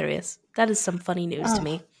 That's hilarious. That is some funny news to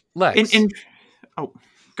me. Lex.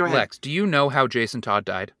 Go ahead. Lex, do you know how Jason Todd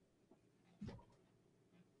died?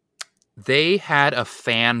 They had a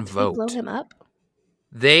fan vote. Blow him up?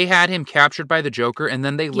 They had him captured by the Joker, and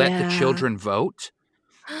then they let the children vote,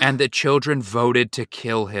 and the children voted to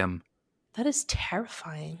kill him. That is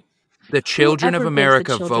terrifying. The children of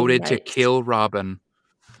America voted to kill Robin.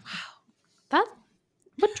 Wow.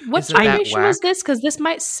 What generation was this? Because this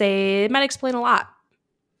might explain a lot.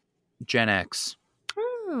 Gen X.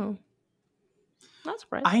 Oh. That's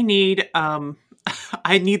right. I need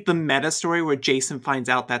the meta story where Jason finds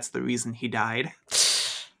out that's the reason he died.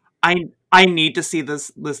 I need to see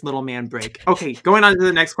this little man break. Okay, going on to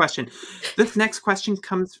the next question. This next question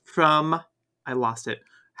comes from, I lost it.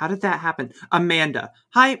 How did that happen? Amanda.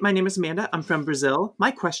 Hi, my name is Amanda. I'm from Brazil. My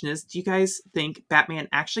question is, do you guys think Batman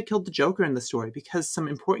actually killed the Joker in the story? Because some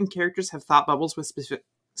important characters have thought bubbles with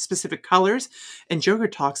specific colors, and Joker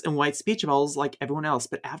talks in white speech bubbles like everyone else,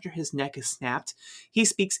 but after his neck is snapped, he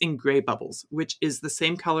speaks in gray bubbles, which is the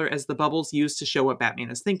same color as the bubbles used to show what Batman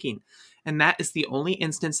is thinking. And that is the only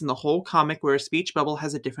instance in the whole comic where a speech bubble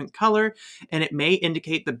has a different color, and it may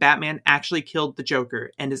indicate that Batman actually killed the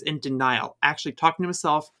Joker and is in denial, actually talking to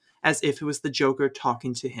himself as if it was the Joker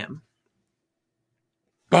talking to him.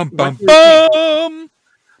 Bum, bum, bum!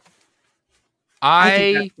 I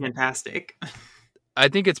think that's fantastic. I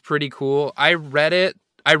think it's pretty cool. I read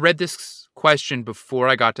this question before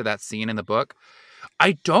I got to that scene in the book.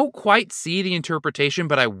 I don't quite see the interpretation,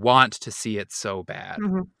 but I want to see it so bad.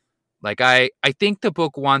 Mm-hmm. Like, I think the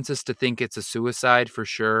book wants us to think it's a suicide for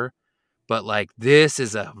sure, but like, this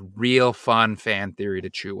is a real fun fan theory to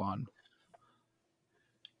chew on.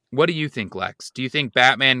 What do you think, Lex? Do you think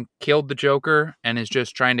Batman killed the Joker and is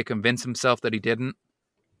just trying to convince himself that he didn't?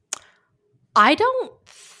 I don't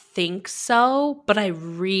think so, but I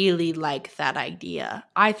really like that idea.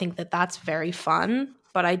 I think that that's very fun,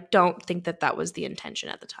 but I don't think that that was the intention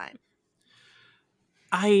at the time.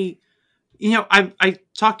 I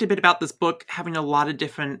talked a bit about this book having a lot of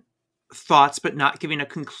different thoughts, but not giving a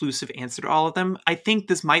conclusive answer to all of them. I think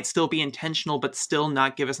this might still be intentional, but still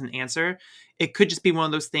not give us an answer. It could just be one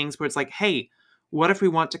of those things where it's like, hey, what if we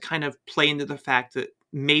want to kind of play into the fact that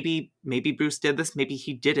maybe Bruce did this, maybe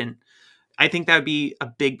he didn't. I think that would be a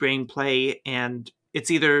big brain play, and it's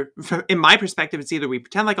either, in my perspective, it's either we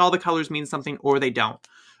pretend like all the colors mean something or they don't.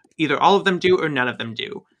 Either all of them do or none of them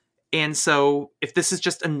do. And so if this is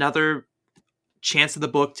just another chance of the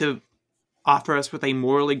book to offer us with a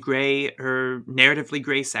morally gray or narratively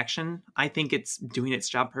gray section, I think it's doing its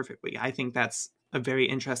job perfectly. I think that's a very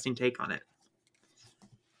interesting take on it.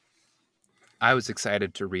 I was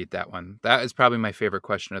excited to read that one. That is probably my favorite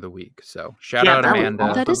question of the week. So shout out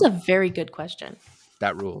Amanda. That is a very good question.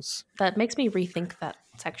 That rules. That makes me rethink that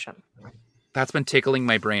section. That's been tickling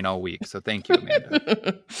my brain all week. So thank you,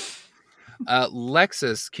 Amanda.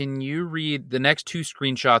 Lexus, can you read the next two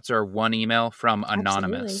screenshots are one email from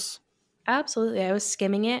Anonymous? Absolutely. I was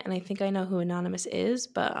skimming it and I think I know who Anonymous is,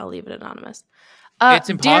 but I'll leave it anonymous.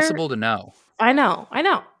 It's impossible to know. I know.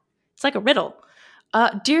 It's like a riddle.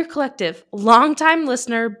 Dear Collective, longtime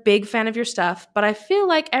listener, big fan of your stuff, but I feel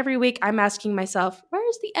like every week I'm asking myself, where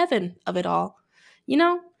is the Evan of it all? You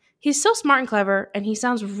know, he's so smart and clever, and he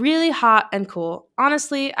sounds really hot and cool.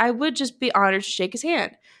 Honestly, I would just be honored to shake his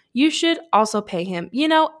hand. You should also pay him. You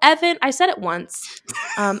know, Evan, I said it once.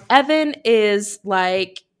 Evan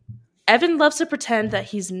loves to pretend that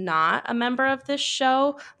he's not a member of this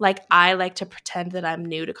show. Like I like to pretend that I'm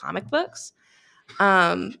new to comic books.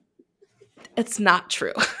 It's not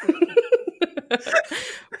true. But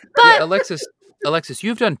yeah, Alexis,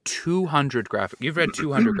 you've done 200 you've read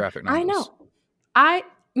 200 graphic novels. I know.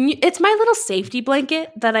 It's my little safety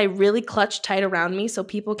blanket that I really clutch tight around me so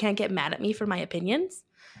people can't get mad at me for my opinions.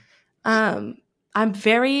 I'm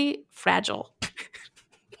very fragile.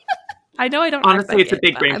 I know I don't. Honestly, it's a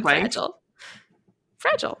big brain play.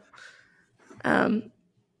 Fragile.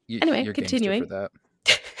 Anyway, you're continuing. For that.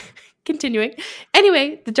 Continuing.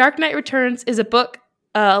 Anyway, The Dark Knight Returns is a book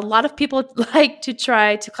a lot of people like to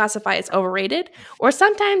try to classify as overrated or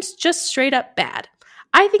sometimes just straight up bad.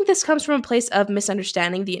 I think this comes from a place of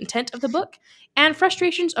misunderstanding the intent of the book and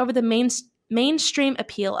frustrations over the mainstream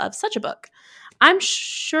appeal of such a book. I'm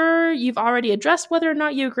sure you've already addressed whether or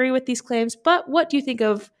not you agree with these claims, but what do you think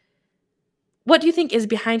is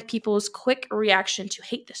behind people's quick reaction to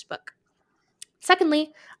hate this book?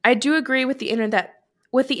 Secondly, I do agree with the internet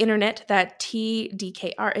that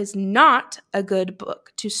TDKR is not a good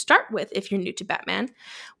book to start with if you're new to Batman.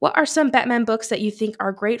 What are some Batman books that you think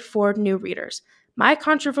are great for new readers? My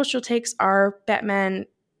controversial takes are Batman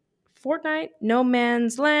Fortnite, No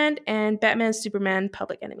Man's Land, and Batman Superman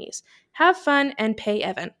Public Enemies. Have fun and pay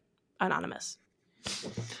Evan. Anonymous.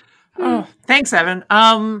 Oh, thanks, Evan.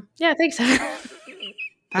 Yeah, thanks, Evan.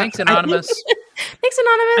 Thanks, Anonymous. Thanks,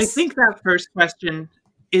 Anonymous. I think that first question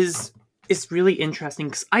is really interesting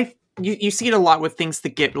because you see it a lot with things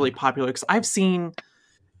that get really popular. Because I've seen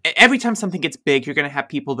every time something gets big, you're going to have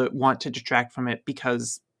people that want to detract from it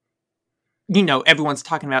because everyone's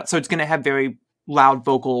talking about it, so it's going to have very loud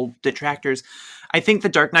vocal detractors. I think The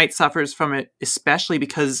Dark Knight suffers from it, especially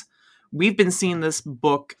because we've been seeing this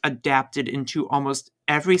book adapted into almost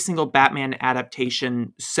every single Batman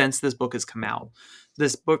adaptation since this book has come out.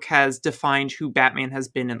 This book has defined who Batman has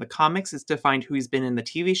been in the comics. It's defined who he's been in the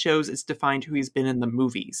TV shows. It's defined who he's been in the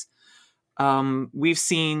movies. We've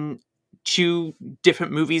seen 2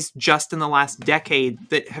 different movies just in the last decade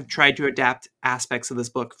that have tried to adapt aspects of this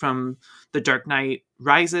book, from The Dark Knight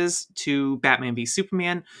Rises to Batman v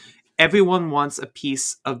Superman. Everyone wants a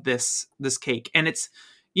piece of this cake, and it's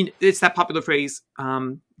that popular phrase,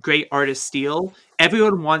 great artists steal.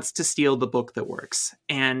 Everyone wants to steal the book that works,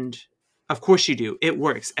 and of course you do. It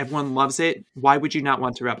works. Everyone loves it. Why would you not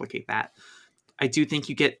want to replicate that? I do think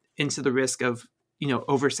you get into the risk of,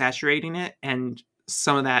 oversaturating it, and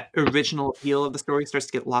some of that original appeal of the story starts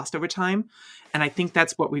to get lost over time. And I think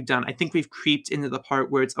that's what we've done. I think we've creeped into the part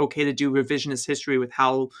where it's okay to do revisionist history with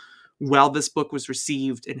how well this book was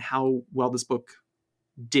received and how well this book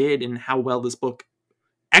did and how well this book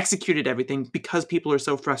executed everything, because people are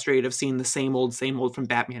so frustrated of seeing the same old from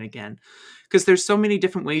Batman again. Because there's so many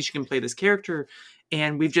different ways you can play this character,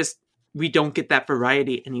 and we don't get that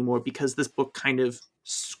variety anymore because this book kind of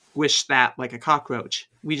squished that like a cockroach.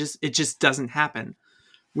 It just doesn't happen.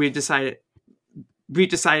 We decided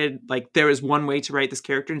like there is one way to write this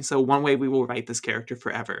character, and so one way we will write this character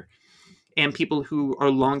forever. And people who are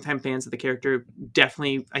longtime fans of the character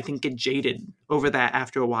definitely, I think, get jaded over that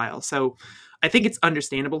after a while. So I think it's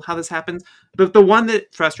understandable how this happens. But the one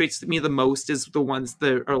that frustrates me the most is the ones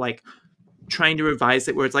that are like trying to revise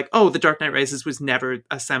it, where it's like, oh, The Dark Knight Rises was never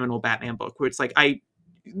a seminal Batman book, where it's like,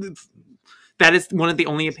 that is one of the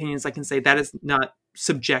only opinions I can say that is not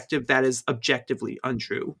subjective, that is objectively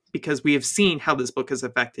untrue, because we have seen how this book has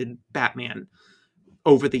affected Batman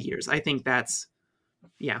over the years. I think that's,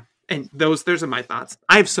 yeah. And those are my thoughts.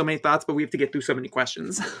 I have so many thoughts, but we have to get through so many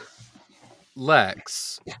questions.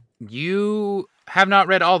 Lex, you have not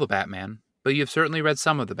read all the Batman, but you've certainly read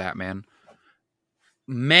some of the Batman.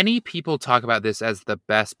 Many people talk about this as the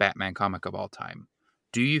best Batman comic of all time.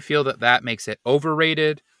 Do you feel that makes it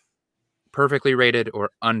overrated, perfectly rated,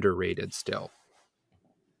 or underrated still?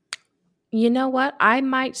 You know what? I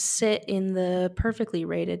might sit in the perfectly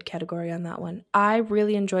rated category on that one. I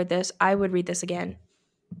really enjoyed this. I would read this again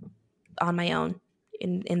on my own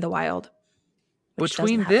in the wild.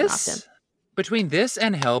 Between this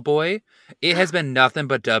and Hellboy, it has been nothing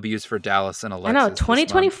but W's for Dallas and Alexis. I know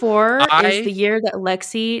 2024 is the year that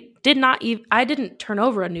Lexi did not even. I didn't turn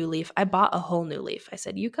over a new leaf. I bought a whole new leaf. I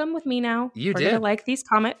said, "You come with me now. We're gonna like these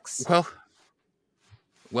comics." Well,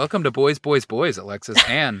 welcome to Boys, Alexis.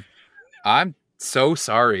 And I'm so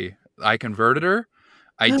sorry I converted her.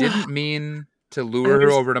 I didn't mean to lure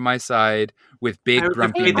her over to my side with big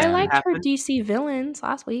grumpy men. I liked her DC villains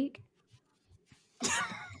last week.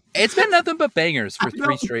 It's been nothing but bangers for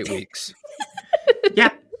 3 straight weeks. Yeah,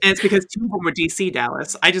 and it's because 2 of them were DC,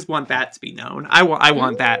 Dallas. I just want that to be known. I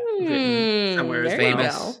want that written somewhere as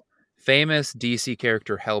well. Famous DC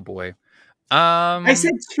character Hellboy. I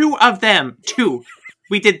said 2 of them. 2.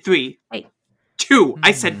 We did 3. Wait. 2.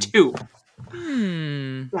 I said 2.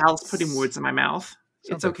 Dallas putting words in my mouth.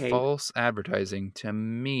 It's okay. Like false advertising to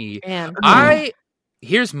me. Man.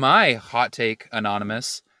 Here's my hot take,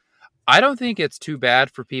 Anonymous. I don't think it's too bad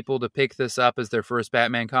for people to pick this up as their first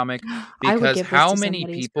Batman comic, because how many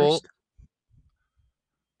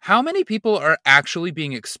people are actually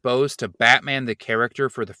being exposed to Batman the character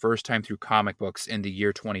for the first time through comic books in the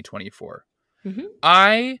year 2024? Mm-hmm.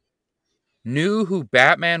 I knew who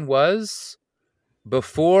Batman was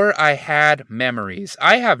before I had memories.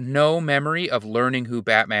 I have no memory of learning who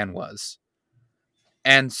Batman was.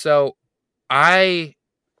 And so I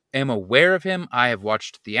am aware of him. I have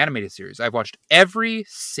watched the animated series. I've watched every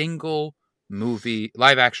single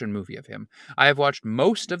live action movie of him. I have watched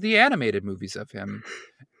most of the animated movies of him.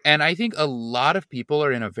 And I think a lot of people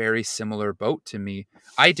are in a very similar boat to me.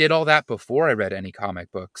 I did all that before I read any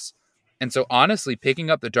comic books. And so honestly,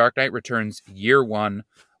 picking up The Dark Knight Returns Year One,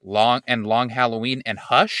 Long Halloween, and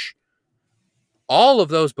Hush, all of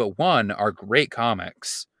those but one are great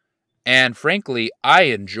comics. And frankly, I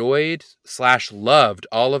enjoyed / loved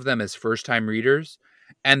all of them as first-time readers.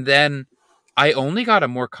 And then I only got a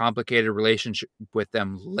more complicated relationship with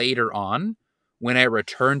them later on when I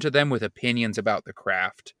returned to them with opinions about the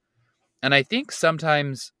craft. And I think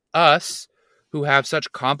sometimes us, who have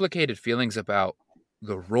such complicated feelings about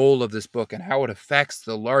the role of this book and how it affects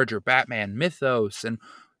the larger Batman mythos and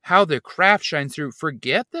how the craft shines through,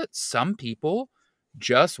 forget that some people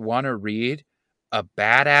just want to read a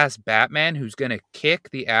badass Batman who's going to kick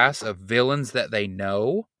the ass of villains that they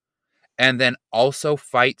know and then also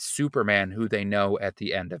fight Superman who they know at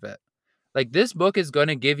the end of it. Like, this book is going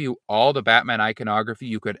to give you all the Batman iconography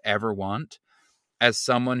you could ever want as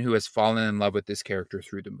someone who has fallen in love with this character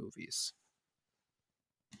through the movies.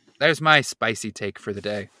 There's my spicy take for the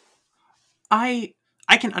day. I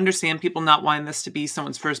can understand people not wanting this to be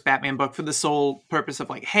someone's first Batman book for the sole purpose of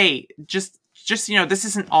like, hey, just just, this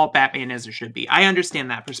isn't all Batman is or should be. I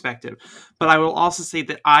understand that perspective. But I will also say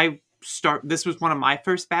that this was one of my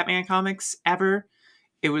first Batman comics ever.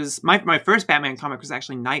 It was my first Batman comic was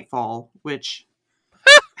actually Nightfall, which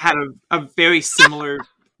had a very similar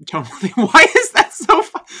tone. Why is that so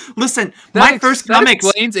fun? Listen, my first comics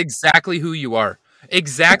explains exactly who you are.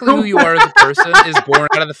 Exactly who you are as a person is born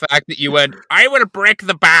out of the fact that you went, I will break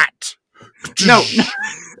the bat. No.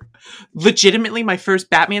 Legitimately, my first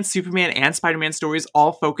Batman, Superman, and Spider-Man stories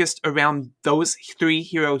all focused around those three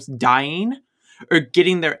heroes dying or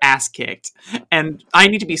getting their ass kicked. And I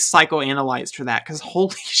need to be psychoanalyzed for that, because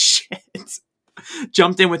holy shit.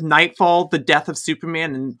 Jumped in with Nightfall, the death of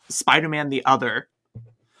Superman, and Spider-Man the Other.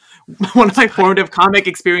 One of my formative comic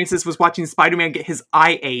experiences was watching Spider-Man get his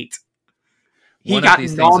eye ate. He One got of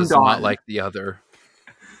these things is nommed not on. like the other.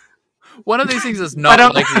 One of these things is not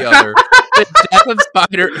like the other.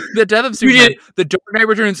 The death of Superman, The Dark Knight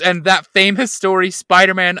Returns, and that famous story,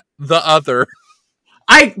 Spider-Man the Other.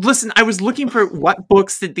 I was looking for what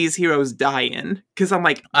books did these heroes die in, because I'm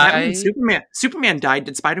like, Superman died.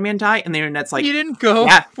 Did Spider-Man die? And the internet's like, you didn't go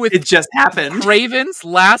with it just happened. Kraven's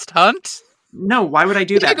Last Hunt. No, why would I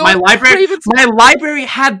do that? My library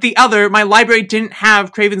had the other. My library didn't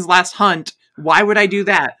have Kraven's Last Hunt. Why would I do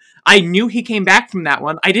that? I knew he came back from that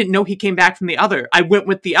one. I didn't know he came back from the other. I went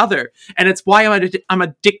with the other, and it's why I'm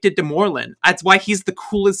addicted to Moreland. That's why he's the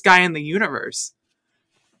coolest guy in the universe.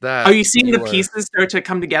 Are you seeing the pieces start to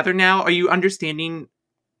come together now? Are you understanding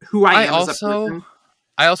who I am as a person?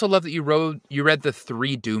 I also love that you read the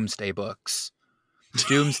 3 Doomsday books.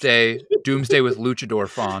 Doomsday with luchador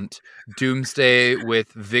font, Doomsday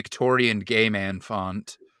with Victorian gay man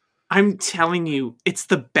font. I'm telling you, it's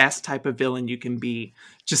the best type of villain you can be.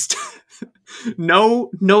 Just no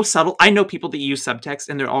subtle. I know people that use subtext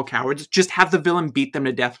and they're all cowards. Just have the villain beat them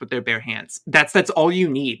to death with their bare hands. That's all you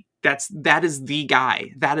need. That is the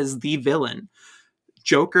guy. That is the villain.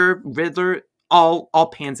 Joker, Riddler, all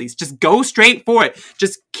pansies. Just go straight for it.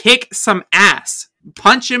 Just kick some ass.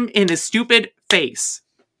 Punch him in his stupid face.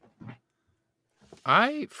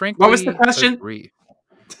 I frankly, what was the question? Agree.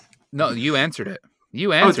 No, you answered it.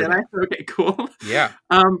 You answered. Oh, did I? Okay, cool. Yeah.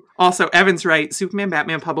 Also, Evan's right. Superman,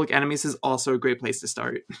 Batman, Public Enemies is also a great place to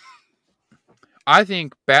start. I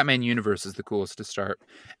think Batman Universe is the coolest to start.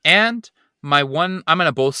 And I'm going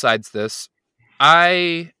to both sides this.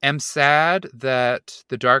 I am sad that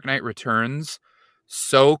The Dark Knight Returns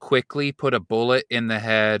so quickly put a bullet in the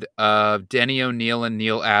head of Denny O'Neil and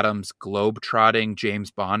Neil Adams globe-trotting James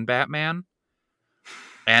Bond Batman.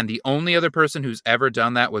 And the only other person who's ever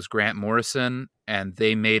done that was Grant Morrison, and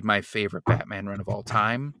they made my favorite Batman run of all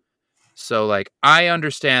time. So, I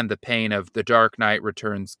understand the pain of The Dark Knight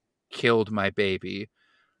Returns killed my baby,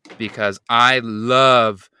 because I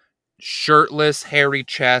love shirtless, hairy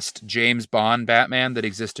chest James Bond Batman that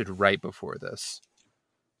existed right before this.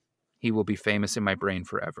 He will be famous in my brain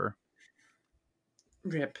forever.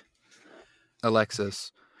 Rip.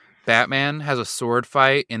 Alexis. Batman has a sword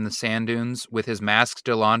fight in the sand dunes with his mask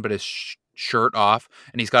still on, but his shirt off,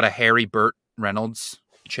 and he's got a hairy Burt Reynolds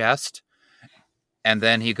chest. And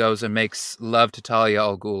then he goes and makes love to Talia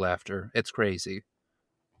al Ghul after. It's crazy.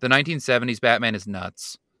 The 1970s Batman is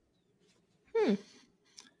nuts.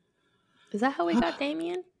 Is that how we got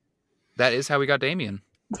Damian? That is how we got Damian.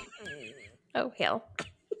 Oh, hell.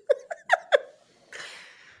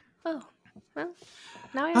 Oh, well,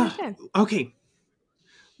 now I understand. Okay.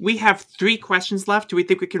 We have 3 questions left. Do we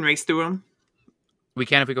think we can race through them? We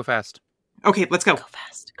can if we go fast. Okay, let's go. Go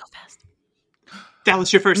fast.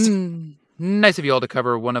 Dallas, you're first. Nice of you all to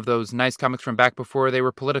cover one of those nice comics from back before they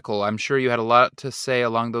were political. I'm sure you had a lot to say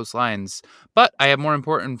along those lines. But I have more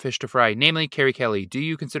important fish to fry, namely Carrie Kelly. Do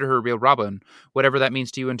you consider her a real Robin? Whatever that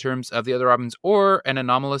means to you in terms of the other Robins, or an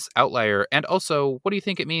anomalous outlier? And also, what do you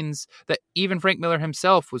think it means that even Frank Miller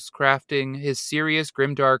himself was crafting his serious,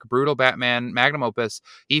 grimdark, brutal Batman magnum opus?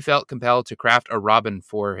 He felt compelled to craft a Robin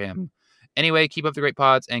for him. Anyway, keep up the great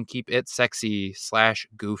pods and keep it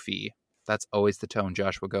sexy/goofy. That's always the tone,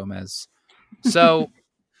 Joshua Gomez. So,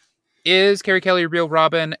 is Carrie Kelly a real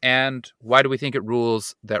Robin, and why do we think it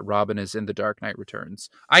rules that Robin is in The Dark Knight Returns?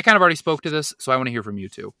 I kind of already spoke to this, so I want to hear from you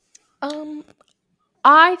two.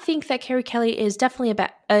 I think that Carrie Kelly is definitely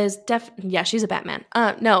she's a Batman.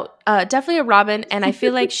 Definitely a Robin, and I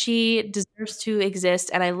feel like she deserves to exist,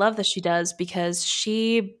 and I love that she does, because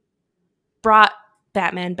she brought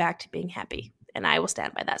Batman back to being happy, and I will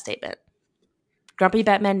stand by that statement. Grumpy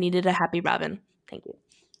Batman needed a happy Robin. Thank you.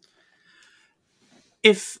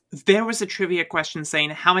 If there was a trivia question saying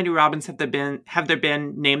how many Robins have there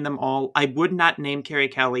been, name them all, I would not name Carrie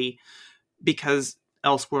Kelly because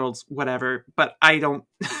Elseworlds, whatever. But I don't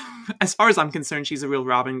as far as I'm concerned, she's a real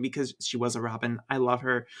Robin because she was a Robin. I love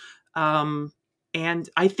her. And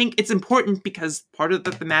I think it's important because part of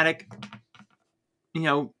the thematic,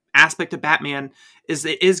 aspect of Batman is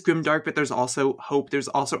it is grimdark, but there's also hope. There's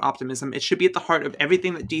also optimism. It should be at the heart of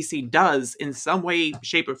everything that DC does in some way,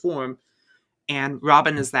 shape, or form. And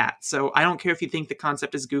Robin is that. So I don't care if you think the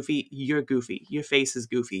concept is goofy. You're goofy. Your face is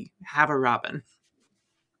goofy. Have a Robin.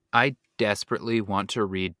 I desperately want to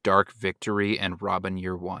read Dark Victory and Robin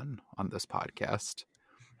Year One on this podcast.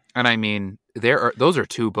 And I mean, those are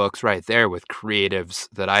two books right there with creatives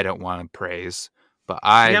that I don't want to praise, but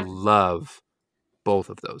I love both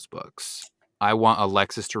of those books. I want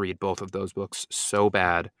Alexis to read both of those books so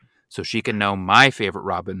bad so she can know my favorite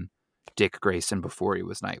Robin, Dick Grayson, before he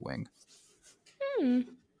was Nightwing.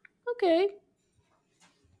 Okay.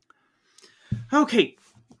 Okay.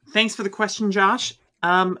 Thanks for the question, Josh.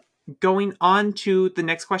 Going on to the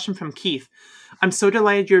next question from Keith. I'm so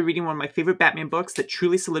delighted you're reading one of my favorite Batman books that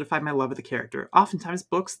truly solidified my love of the character. Oftentimes,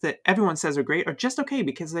 books that everyone says are great are just okay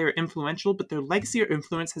because they are influential, but their legacy or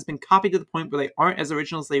influence has been copied to the point where they aren't as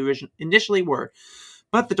original as they initially were.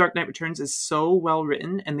 But The Dark Knight Returns is so well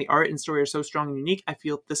written, and the art and story are so strong and unique, I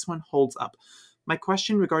feel this one holds up. My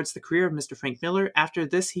question regards the career of Mr. Frank Miller. After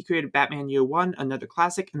this, he created Batman Year One, another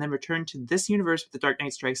classic, and then returned to this universe with The Dark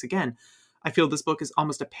Knight Strikes Again. I feel this book is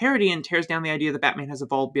almost a parody and tears down the idea that Batman has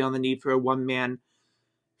evolved beyond the need for a one-man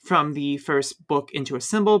from the first book into a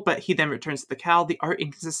symbol, but he then returns to the cowl. The art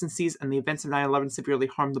inconsistencies and the events of 9/11 severely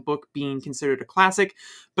harm the book being considered a classic,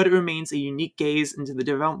 but it remains a unique gaze into the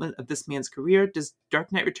development of this man's career. Does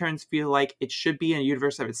Dark Knight Returns feel like it should be in a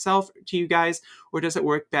universe of itself to you guys, or does it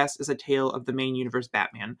work best as a tale of the main universe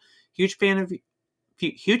Batman? Huge fan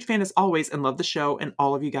as always, and love the show and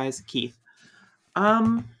all of you guys, Keith.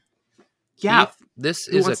 Yeah. Keith, this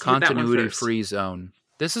is a continuity-free zone.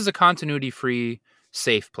 This is a continuity-free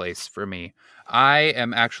safe place for me. I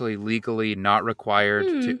am actually legally not required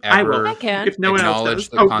to ever if no acknowledge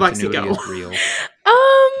the continuity is real.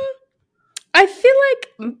 I feel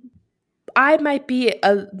like I might be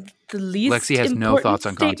the least. Lexi has no thoughts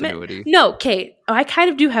on continuity. No, Kate. I kind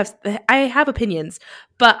of do have. I have opinions,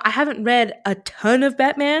 but I haven't read a ton of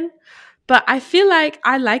Batman. But I feel like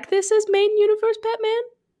I like this as main universe Batman.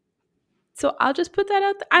 So I'll just put that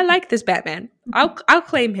out there. I like this Batman. I'll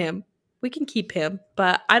claim him. We can keep him,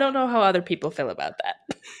 but I don't know how other people feel about that.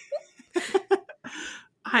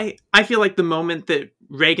 I feel like the moment that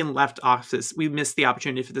Reagan left office, we missed the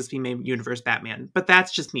opportunity for this to be main universe Batman. But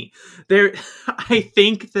that's just me. I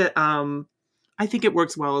think it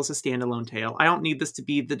works well as a standalone tale. I don't need this to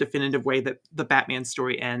be the definitive way that the Batman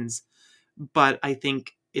story ends, but I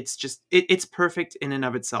think it's just it's perfect in and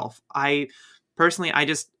of itself. I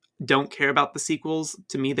just don't care about the sequels.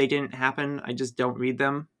 To me, they didn't happen. I just don't read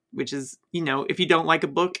them. Which is, if you don't like a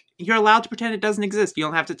book, you're allowed to pretend it doesn't exist. You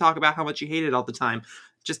don't have to talk about how much you hate it all the time.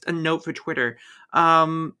 Just a note for Twitter.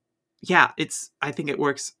 I think it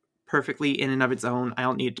works perfectly in and of its own. I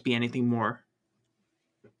don't need it to be anything more.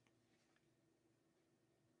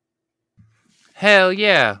 Hell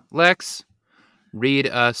yeah. Lex, read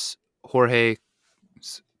us Jorge's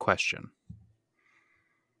question.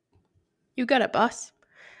 You got it, boss.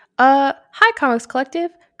 Hi, Comics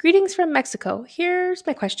Collective. Greetings from Mexico. Here's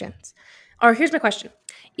my question.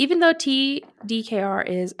 Even though TDKR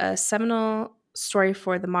is a seminal story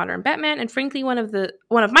for the modern Batman, and frankly one of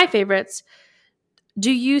my favorites,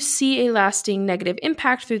 do you see a lasting negative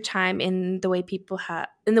impact through time in the way people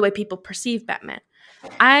perceive Batman?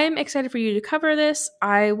 I'm excited for you to cover this.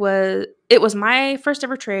 It was my first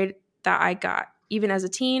ever trade that I got, even as a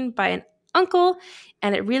teen, by an uncle,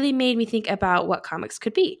 and it really made me think about what comics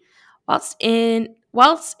could be.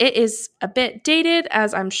 Whilst it is a bit dated,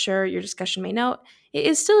 as I'm sure your discussion may note, it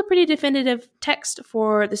is still a pretty definitive text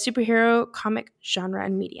for the superhero comic genre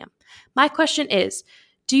and medium. My question is,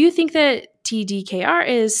 do you think that TDKR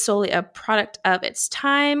is solely a product of its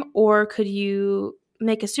time, or could you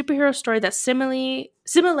make a superhero story that similarly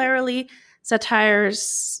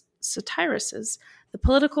satirizes the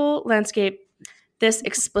political landscape this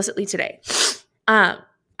explicitly today?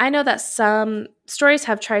 I know that some stories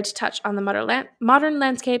have tried to touch on the modern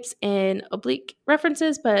landscapes in oblique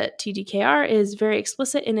references, but TDKR is very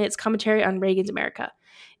explicit in its commentary on Reagan's America.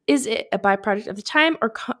 Is it a byproduct of the time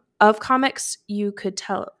or of comics you could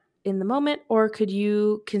tell in the moment, or could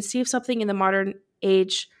you conceive something in the modern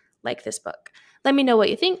age like this book? Let me know what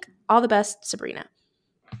you think. All the best, Sabrina.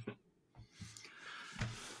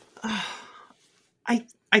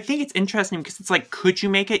 I think it's interesting because it's like, could you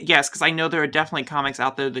make it? Yes, because I know there are definitely comics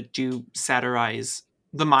out there that do satirize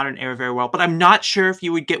the modern era very well. But I'm not sure if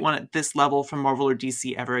you would get one at this level from Marvel or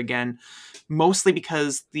DC ever again, mostly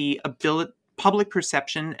because the public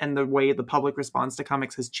perception and the way the public responds to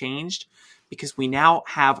comics has changed, because we now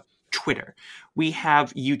have Twitter, we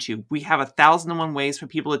have YouTube, we have 1,001 ways for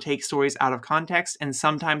people to take stories out of context, and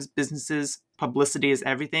sometimes businesses, publicity is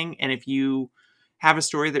everything, and if you have a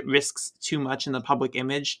story that risks too much in the public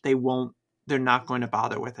image, they're not going to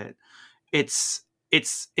bother with it.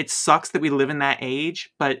 It sucks that we live in that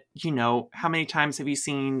age, but how many times have you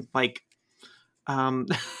seen like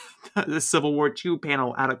the Civil War II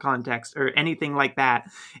panel out of context or anything like that?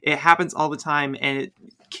 It happens all the time, and it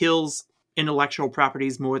kills intellectual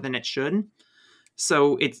properties more than it should.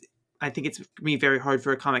 So I think it's going to be very hard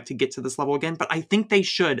for a comic to get to this level again, but I think they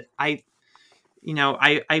should. I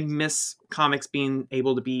miss comics being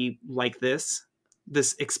able to be like this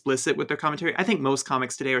explicit with their commentary. I think most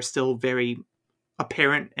comics today are still very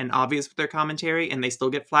apparent and obvious with their commentary, and they still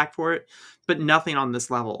get flack for it, but nothing on this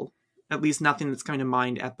level. At least nothing that's coming to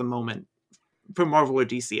mind at the moment, for Marvel or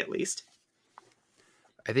DC at least.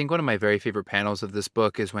 I think one of my very favorite panels of this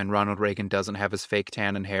book is when Ronald Reagan doesn't have his fake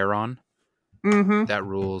tan and hair on. Mm-hmm. That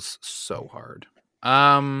rules so hard.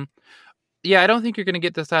 Yeah, I don't think you're going to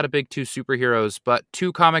get this out of Big Two Superheroes, but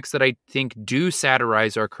two comics that I think do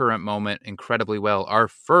satirize our current moment incredibly well are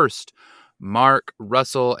first, Mark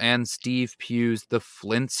Russell and Steve Pugh's The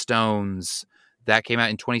Flintstones. That came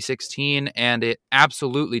out in 2016, and it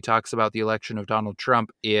absolutely talks about the election of Donald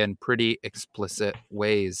Trump in pretty explicit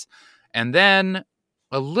ways. And then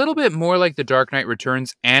a little bit more like The Dark Knight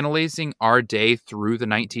Returns, analyzing our day through the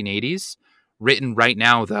 1980s. Written right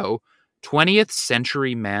now, though, 20th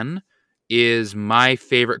Century Men is my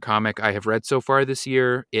favorite comic I have read so far this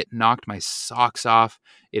year. It knocked my socks off.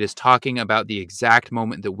 It is talking about the exact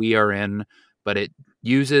moment that we are in, but it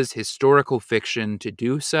uses historical fiction to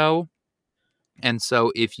do so. And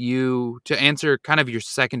so to answer kind of your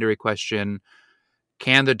secondary question,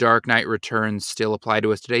 can The Dark Knight Returns still apply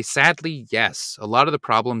to us today? Sadly, yes. A lot of the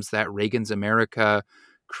problems that Reagan's America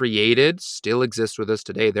created still exist with us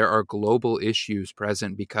today. There are global issues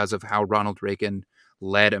present because of how Ronald Reagan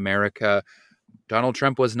led America. Donald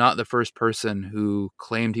Trump was not the first person who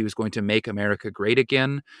claimed he was going to make America great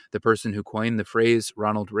again. The person who coined the phrase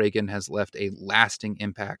Ronald Reagan has left a lasting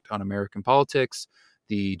impact on American politics,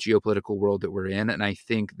 the geopolitical world that we're in, and I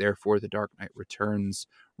think, therefore, The Dark Knight Returns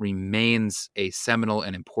remains a seminal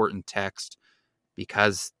and important text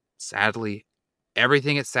because, sadly,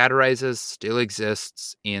 everything it satirizes still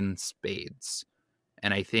exists in spades.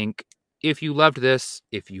 And I think if you loved this,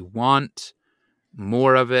 if you want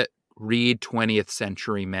more of it, read 20th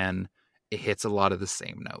Century Men. It hits a lot of the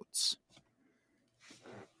same notes.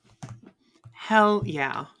 Hell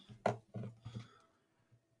yeah.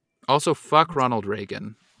 Also, fuck Ronald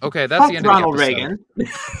Reagan. Okay, that's the end Ronald of the episode. Reagan.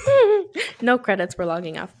 No credits. We're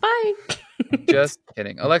logging off. Bye. Just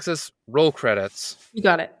kidding. Alexis, roll credits. You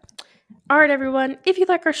got it. All right, everyone. If you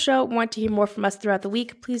like our show, want to hear more from us throughout the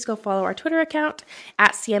week, please go follow our Twitter account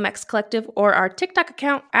at CMX Collective or our TikTok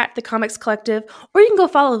account at The Comics Collective, or you can go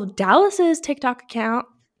follow Dallas's TikTok account,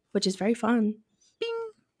 which is very fun.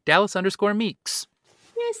 Bing. Dallas_Meeks.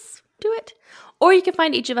 Yes, do it. Or you can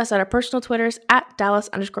find each of us at our personal Twitters at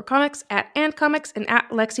Dallas_Comics, at @Comics, and at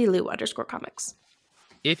LexiLou_Comics.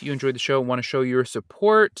 If you enjoyed the show and want to show your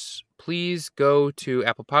support, please go to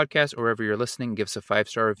Apple Podcasts or wherever you're listening, give us a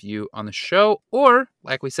 5-star review on the show. Or,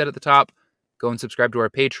 like we said at the top, go and subscribe to our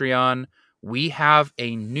Patreon. We have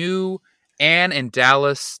a new Anne and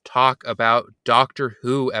Dallas talk about Doctor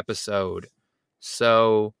Who episode.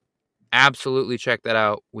 So, absolutely check that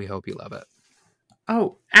out. We hope you love it.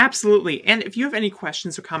 Oh, absolutely. And if you have any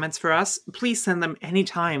questions or comments for us, please send them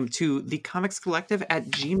anytime to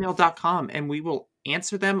thecomicscollective@gmail.com, and we will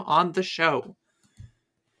answer them on the show.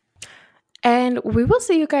 And we will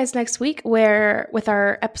see you guys next week with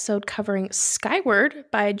our episode covering Skyward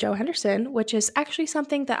by Joe Henderson, which is actually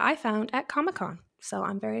something that I found at Comic-Con. So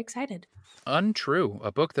I'm very excited. Untrue.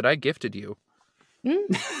 A book that I gifted you.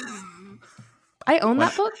 I own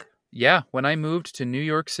that book? Yeah, when I moved to New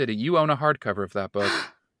York City, you own a hardcover of that book.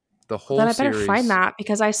 The whole Then I better series. find that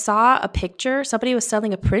because I saw a picture. Somebody was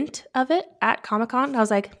selling a print of it at Comic-Con. And I was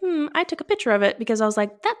like, I took a picture of it because I was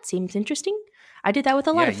like, that seems interesting. I did that with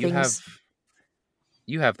a lot of things.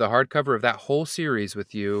 You have the hardcover of that whole series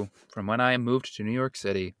with you from when I moved to New York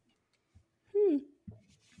City.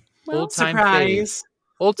 Well, Old-time surprise.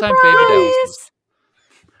 Old-time favorite.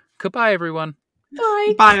 Goodbye, everyone.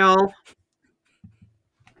 Bye. Bye, all.